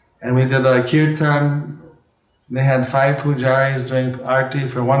 And we did a kirtan. They had 5 pujaris doing arti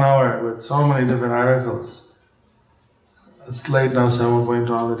for 1 hour with so many different articles. It's late now, so I won't go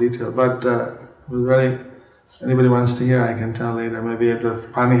into all the detail. But it was very, anybody wants to hear, I can tell later. Maybe at the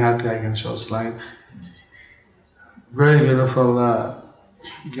Panihati I can show slides. Very beautiful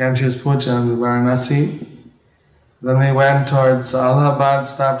Ganges puja in Varanasi. Then we went towards Allahabad,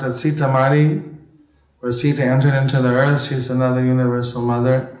 stopped at Sitamari, where Sita entered into the earth. She's another universal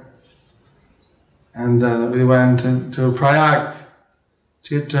mother. And we went to Prayag,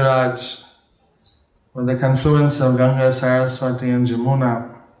 Chittaraj, with the confluence of Ganga, Saraswati and Jamuna.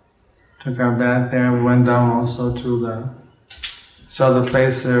 Took our bath there. We went down also to saw the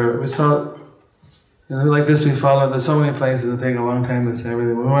place there. We saw, like this we followed, there's so many places that take a long time to say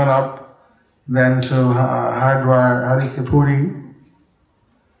everything. We went up then to Hardwar, Harikapuri,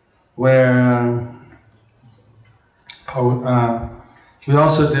 where we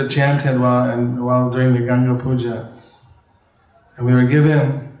also did chanted while during the Ganga Puja. And we were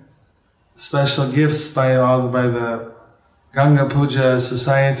given special gifts by the Ganga Puja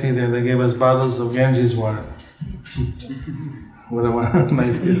Society there. They gave us bottles of Ganges water. What a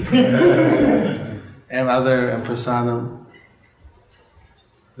nice gift. And prasadam.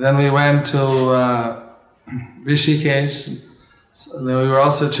 Then we went to Rishikesh. So we were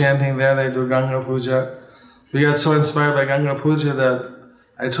also chanting there. They do Ganga Puja. We got so inspired by Ganga Puja that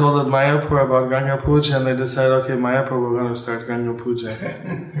I told them Mayapur about Ganga Puja, and they decided, okay, Mayapur, we're going to start Ganga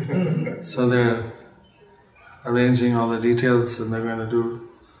Puja. So they're arranging all the details, and they're going to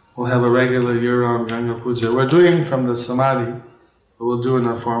we'll have a regular year-round Ganga Puja. We're doing from the Samadhi, but we'll do it in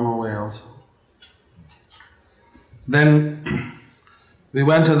a formal way also. Then we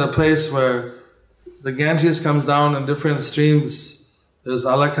went to the place where the Ganges comes down in different streams. There's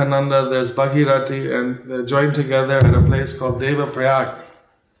Alaknanda, there's Bhagirati, and they're joined together at a place called Deva Prayag.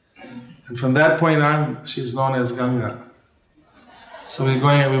 And from that point on, she's known as Ganga. So we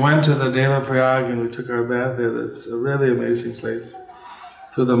went to the Deva Prayag and we took our bath there. It's a really amazing place.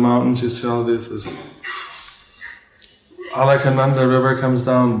 Through the mountains, you see all this Alaknanda river comes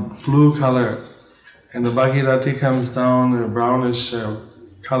down, blue color, and the Bhagirati comes down, a brownish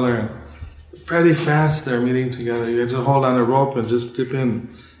color. Pretty fast they're meeting together. You have to hold on a rope and just dip in.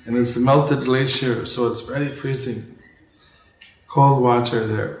 And it's a melted glacier, so it's very freezing. Cold water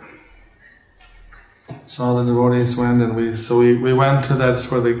there. So all the devotees went, and we went to that's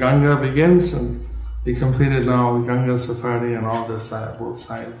where the Ganga begins, and we completed now the Ganga Safari and all this both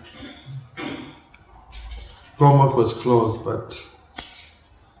sides. Gomukh was closed, but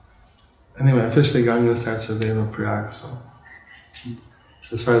anyway, officially Ganga starts at Deva Prayag, so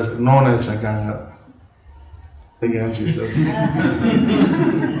as far as known as the Ganga, the Ganges.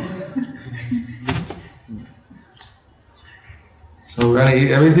 So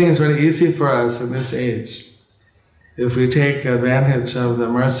everything is very easy for us in this age. if we take advantage of the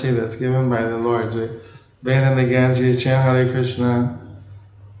mercy that's given by the Lord, we bathe in the Ganges, chant Hare Krishna,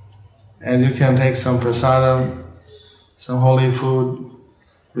 and you can take some prasadam, some holy food,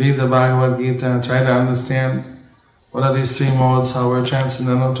 read the Bhagavadgītā, try to understand what are these three modes, how we're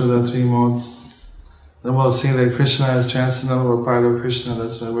transcendental to the three modes. Then we'll see that Krishna is transcendental, we're part of Krishna,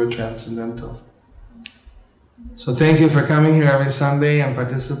 that's why we're transcendental. So thank you for coming here every Sunday and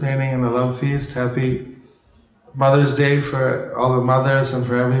participating in the Love Feast. Happy Mother's Day for all the mothers and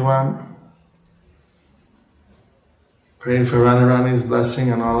for everyone. Pray for Radharani's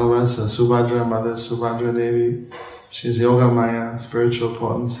blessing on all of us, the Subhadra Mother, Subhadra Devi. She's Yoga Maya, spiritual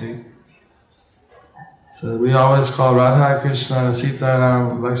potency. So we always call Radha, Krishna, Sita,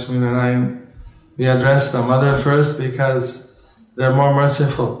 Ram, Lakshmi, Narayan. We address the mother first because they're more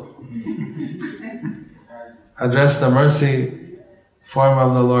merciful. Address the mercy form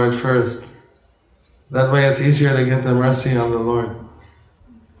of the Lord first. That way it's easier to get the mercy of the Lord.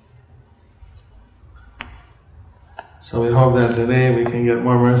 So we hope that today we can get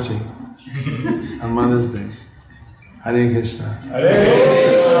more mercy on Mother's Day. Hare Krishna. Hare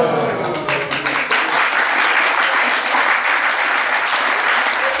Krishna.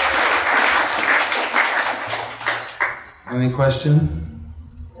 Any question?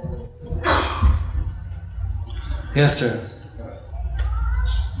 Yes, sir.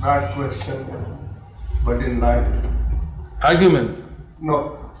 Not question, but enlighten. Argument.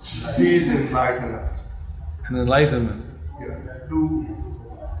 No, please enlighten us. An enlightenment. Yeah. Two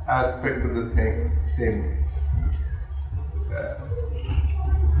aspects of the thing, same.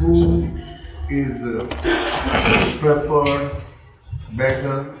 Who is preferred,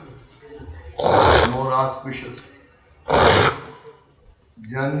 better, more auspicious?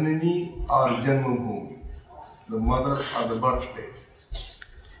 Janani or Janmabhumi? The mother or the birthplace?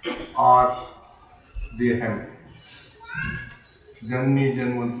 Or the heaven? Janani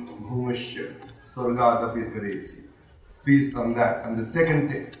Janmabhumisya Swargadapi Karesi. Please on that. And the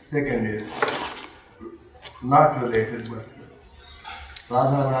second is not related, but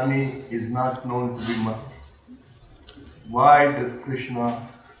Radharani is not known to be mother. Why does Krishna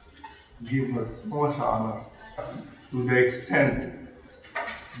give us so much honor to the extent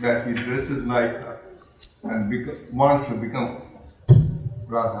that he dresses like her and wants to become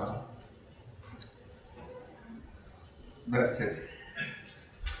Radha? That's it.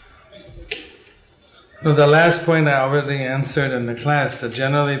 No, the last point I already answered in the class, that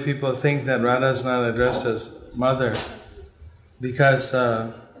generally people think that Radha is not addressed as mother because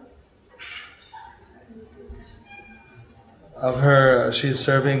of her, she's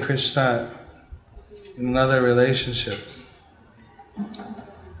serving Krishna in another relationship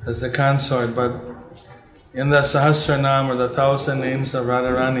as the consort. But in the Sahasranam, or the 1,000 names of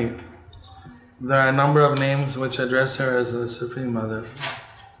Radharani, there are a number of names which address her as the Supreme Mother.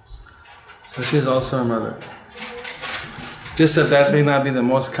 So she's also a mother. Just that may not be the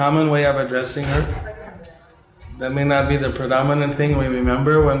most common way of addressing her. That may not be the predominant thing we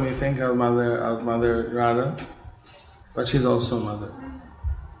remember when we think of Mother Radha, but she's also a mother.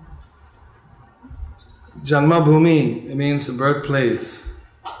 Janmabhumi, it means birthplace.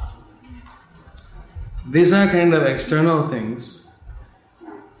 These are kind of external things.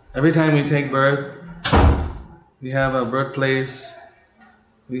 Every time we take birth, we have a birthplace,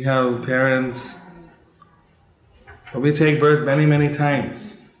 we have parents, but we take birth many, many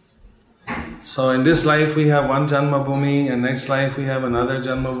times. So in this life we have one Janmabhumi, and next life we have another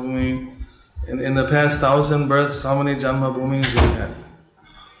Janmabhumi. In the past 1,000 births, how many Janmabhumis we've had?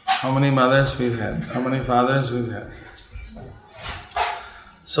 How many mothers we've had? How many fathers we've had?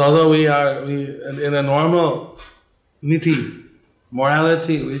 So although we in a normal niti,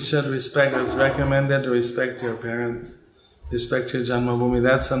 morality, we should respect, it's recommended to respect your parents, respect your Janmabhumi.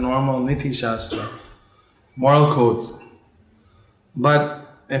 That's a normal niti shastra, moral code. But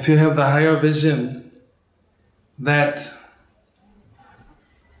if you have the higher vision that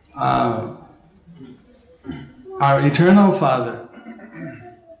our eternal Father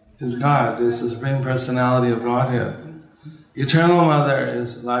is God, is the Supreme Personality of Godhead. Eternal Mother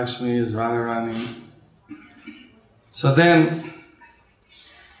is Lakshmi, is Radharani. So then,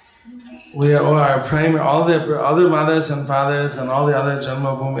 we are our primary, all the other mothers and fathers and all the other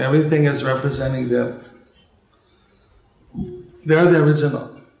Janmabhumi, everything is representing them. They're the original.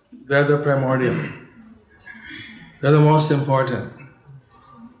 They're the primordial. They're the most important.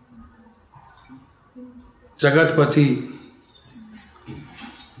 Jagatpati,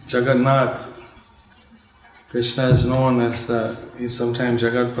 Jagannath. Krishna is known as he's sometimes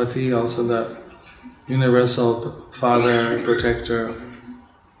Jagatpati, also the universal father, protector.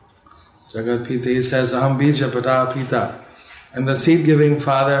 Jagat Pita, he says, Aham Bija Pata Pita. I'm the seed-giving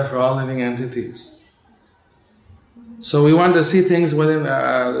father for all living entities. So we want to see things within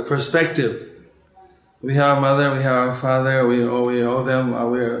the perspective. We have a mother, we have a father, we owe them,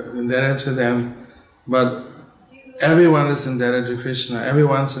 we're indebted to them, but everyone is indebted to Krishna,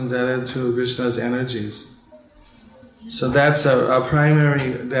 everyone's indebted to Krishna's energies. So that's a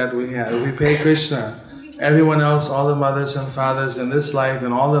primary debt we have. If we pay Krishna, everyone else, all the mothers and fathers in this life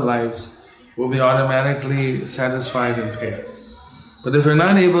and all the lives will be automatically satisfied and paid. But if you're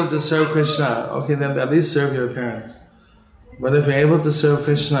not able to serve Krishna, okay, then at least serve your parents. But if you're able to serve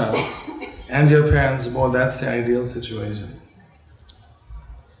Krishna and your parents both, that's the ideal situation.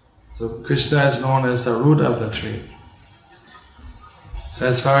 So Krishna is known as the root of the tree. So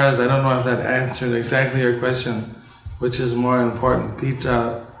as far as, I don't know if that answered exactly your question, which is more important,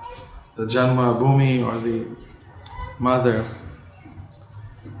 Pita, the Janma Bhumi, or the mother.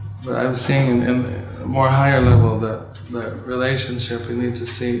 But I'm saying in a more higher level, the relationship we need to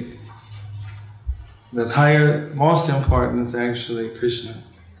see that higher, most important is actually Krishna.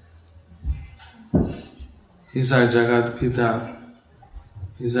 He's our Jagat Pita.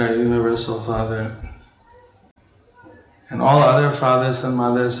 He's our universal father. And all other fathers and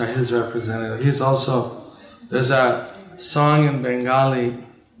mothers are his representative. He's also, there's a song in Bengali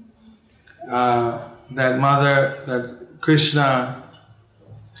that Krishna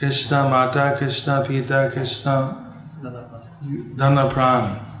Mata, Krishna Pita, Krishna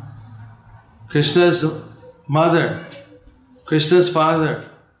Dhanapran. Krishna's mother, Krishna's father,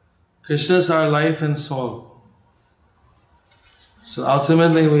 Krishna's our life and soul. So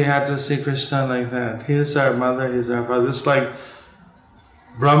ultimately we have to see Krishna like that. He is our mother, he is our father. Just like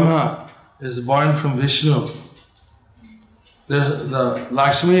Brahma is born from Vishnu. The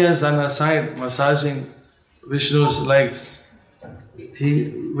Lakshmi is on the side massaging Vishnu's legs.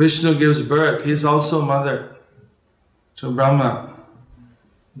 Vishnu gives birth. He is also mother to Brahma.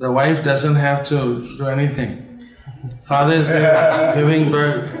 The wife doesn't have to do anything. Father is giving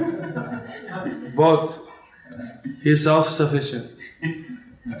birth. Both. He is self-sufficient.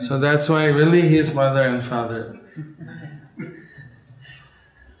 So that's why really he is mother and father.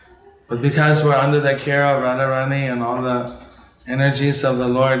 But because we're under the care of Radharani and all the energies of the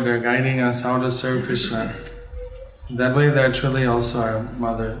Lord, they're guiding us how to serve Krishna. That way they're truly also our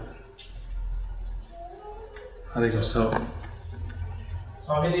mother. So,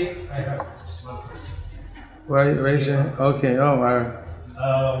 Swamiji, I have one question. Raise your hand. Okay, our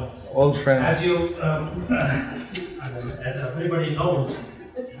old friend. As everybody knows,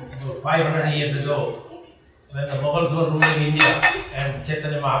 500 years ago, when the Mughals were ruling India and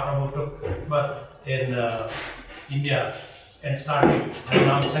Chaitanya Mahaprabhu took birth in India and started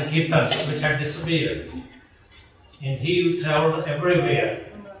Harinam Sankirtan, which had disappeared. And he traveled everywhere.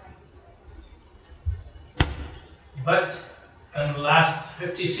 But in the last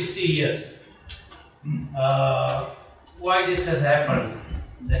 50, 60 years, why this has happened,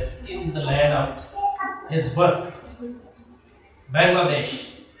 that in the land of his birth, Bangladesh,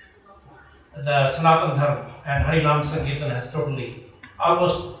 the Sanatana Dharma and Harinam Sankirtan has totally,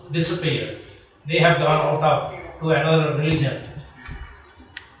 almost disappeared. They have gone out to another religion.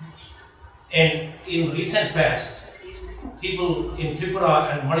 And in recent past, people in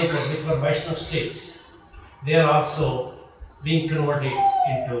Tripura and Manipur, which were Vaishnava states, they are also being converted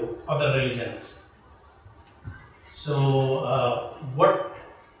into other religions. So, what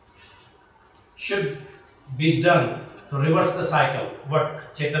should be done to reverse the cycle?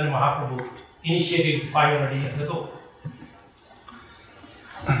 What Chaitanya Mahaprabhu initiated 500 years ago?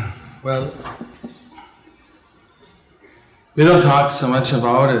 Well, we don't talk so much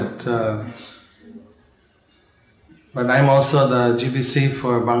about it, but I'm also the GBC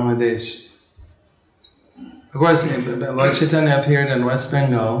for Bangladesh. Of course, Lord Chaitanya appeared in West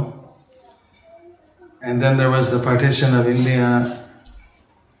Bengal, and then there was the partition of India,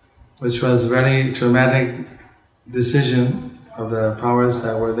 which was a very traumatic decision of the powers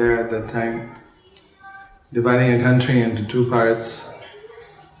that were there at that time, dividing a country into two parts.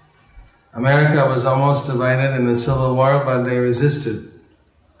 America was almost divided in the Civil War, but they resisted.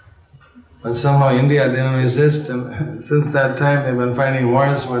 But somehow India didn't resist, and since that time they've been fighting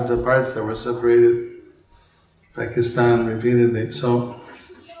wars with the parts that were separated. Pakistan repeatedly. So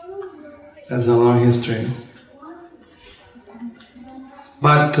that's a long history.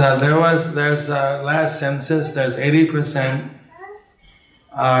 But there's last census, there's 80%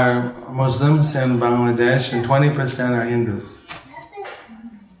 are Muslims in Bangladesh and 20% are Hindus.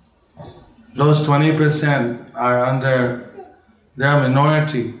 Those 20% are they're a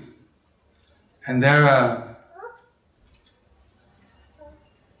minority, and they're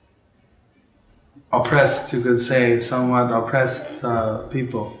oppressed, you could say, somewhat oppressed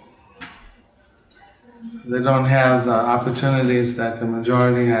people. They don't have the opportunities that the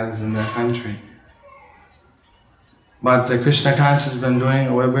majority has in their country. But the Krishna conscious has been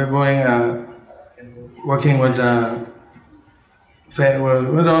doing, we're doing, working with,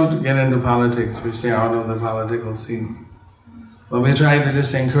 we don't get into politics, we stay out of the political scene. But we try to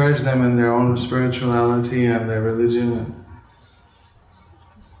just encourage them in their own spirituality and their religion.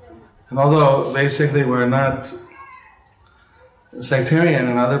 And although basically we're not sectarian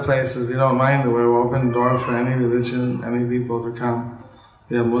in other places, we don't mind, we're open door for any religion, any people to come.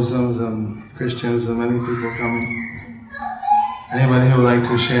 We have Muslims and Christians and many people coming. Anybody who would like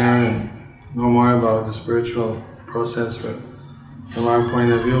to share and know more about the spiritual process from our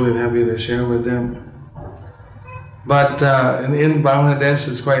point of view, we're happy to share with them. But in Bangladesh,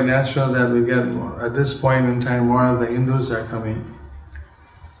 it's quite natural that we get, at this point in time, more of the Hindus are coming.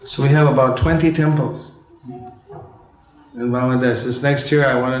 So we have about 20 temples in Bangladesh. This next year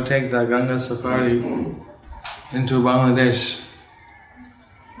I want to take the Ganga Safari into Bangladesh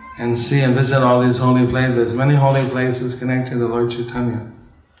and see and visit all these holy places. There's many holy places connected to Lord Chaitanya.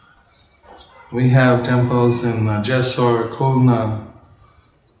 We have temples in Jessore, Khulna,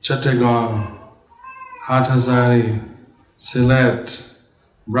 Chittagong, Hathazari, Sylhet,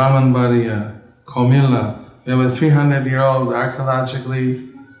 Brahmanbaria, Komila. We have a 300-year-old archaeologically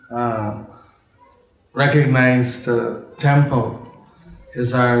recognized temple.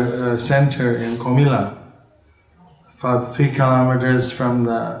 Is our center in Komila, about 3 kilometers from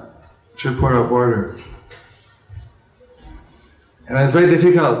the Tripura border. And it's very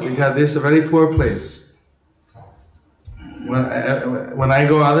difficult because this is a very poor place. When I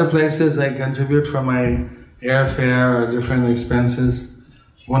go other places, I contribute for my airfare or different expenses.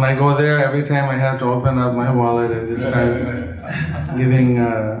 When I go there, every time I have to open up my wallet and just start giving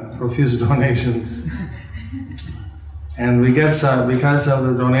profuse donations. And we get because of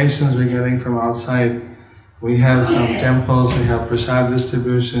the donations we're getting from outside, we have some temples, we have prasad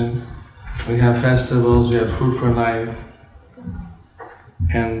distribution, we have festivals, we have food for life.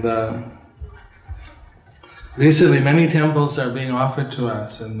 And recently many temples are being offered to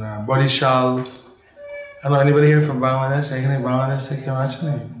us in Bodhishal. Hello, anybody here from Bangladesh?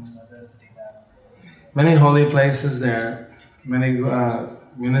 Many holy places there, many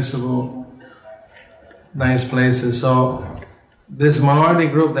municipal nice places. So this minority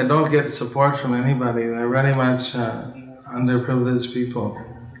group, they don't get support from anybody. They're very much underprivileged people.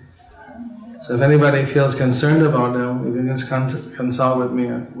 So if anybody feels concerned about them, you can just consult with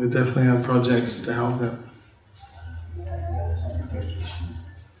me. We definitely have projects to help them.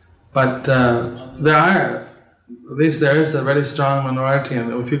 But at least there is a very strong minority,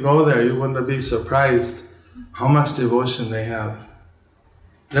 and if you go there, you wouldn't be surprised how much devotion they have.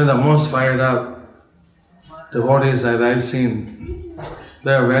 They're the most fired up devotees that I've seen.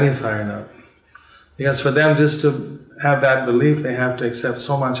 They're very fired up. Because for them just to have that belief, they have to accept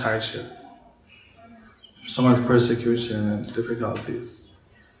so much hardship, so much persecution and difficulties.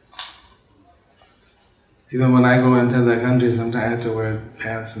 Even when I go into the country, sometimes I have to wear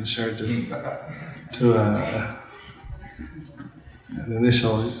pants and shirt just to an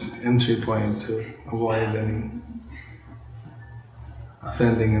initial entry point to avoid any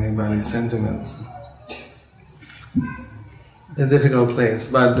offending anybody's sentiments. It's a difficult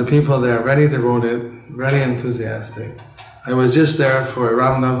place, but the people there are very devoted, very enthusiastic. I was just there for a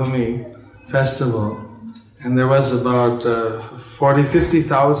Ram Navami festival, and there was about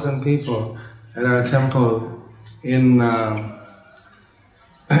 50,000 people at our temple in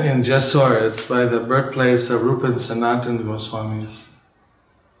Jessore. It's by the birthplace of Rupa and Sanatan Goswamis.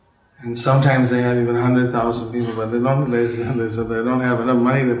 And sometimes they have even 100,000 people, but they don't have enough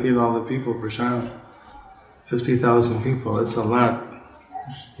money to feed all the people for Shana. 50,000 people, it's a lot.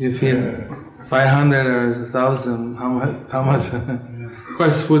 You feed 500 or 1,000, how much? Of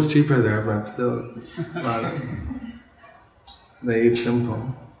course, food's cheaper there, but still, it's a lot. They eat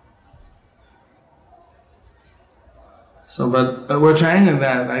simple. So, but we're trying in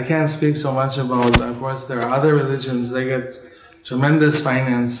that. I can't speak so much about, of course, there are other religions, they get tremendous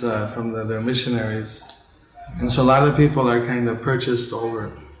finance from their missionaries. And so a lot of people are kind of purchased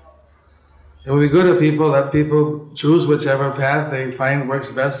over. It would be good if let people choose whichever path they find works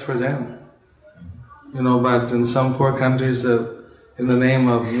best for them. But in some poor countries, in the name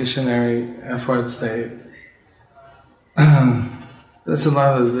of missionary efforts, there's a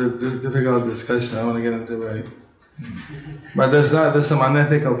lot of difficult discussion. I don't want to get into it. But there's some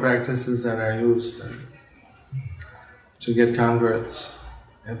unethical practices that are used to get converts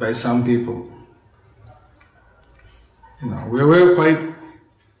by some people. We're quite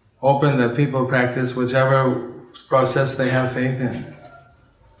open that people practice whichever process they have faith in.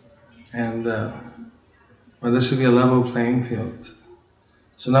 And well, this should be a level playing field.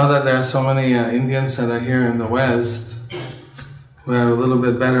 So now that there are so many Indians that are here in the West who are a little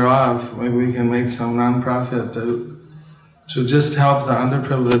bit better off, maybe we can make some non-profit to just help the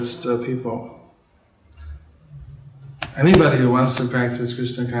underprivileged people. Anybody who wants to practice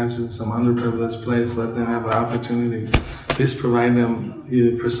Krishna consciousness in some underprivileged place, let them have an opportunity. Please provide them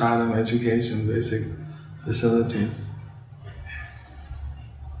either prasadam, education, basic facilities.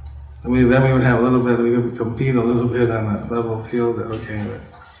 Then we would have a little bit, we could compete a little bit on a level field that, okay, but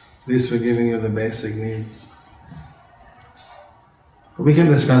at least we're giving you the basic needs. But we can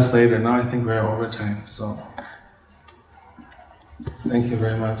discuss later. Now I think we're over time, so. Thank you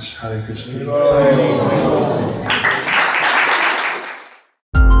very much. Hare Krishna.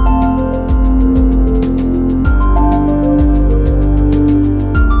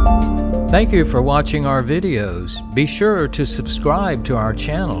 Thank you for watching our videos. Be sure to subscribe to our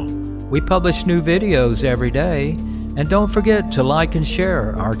channel. We publish new videos every day, and don't forget to like and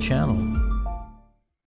share our channel.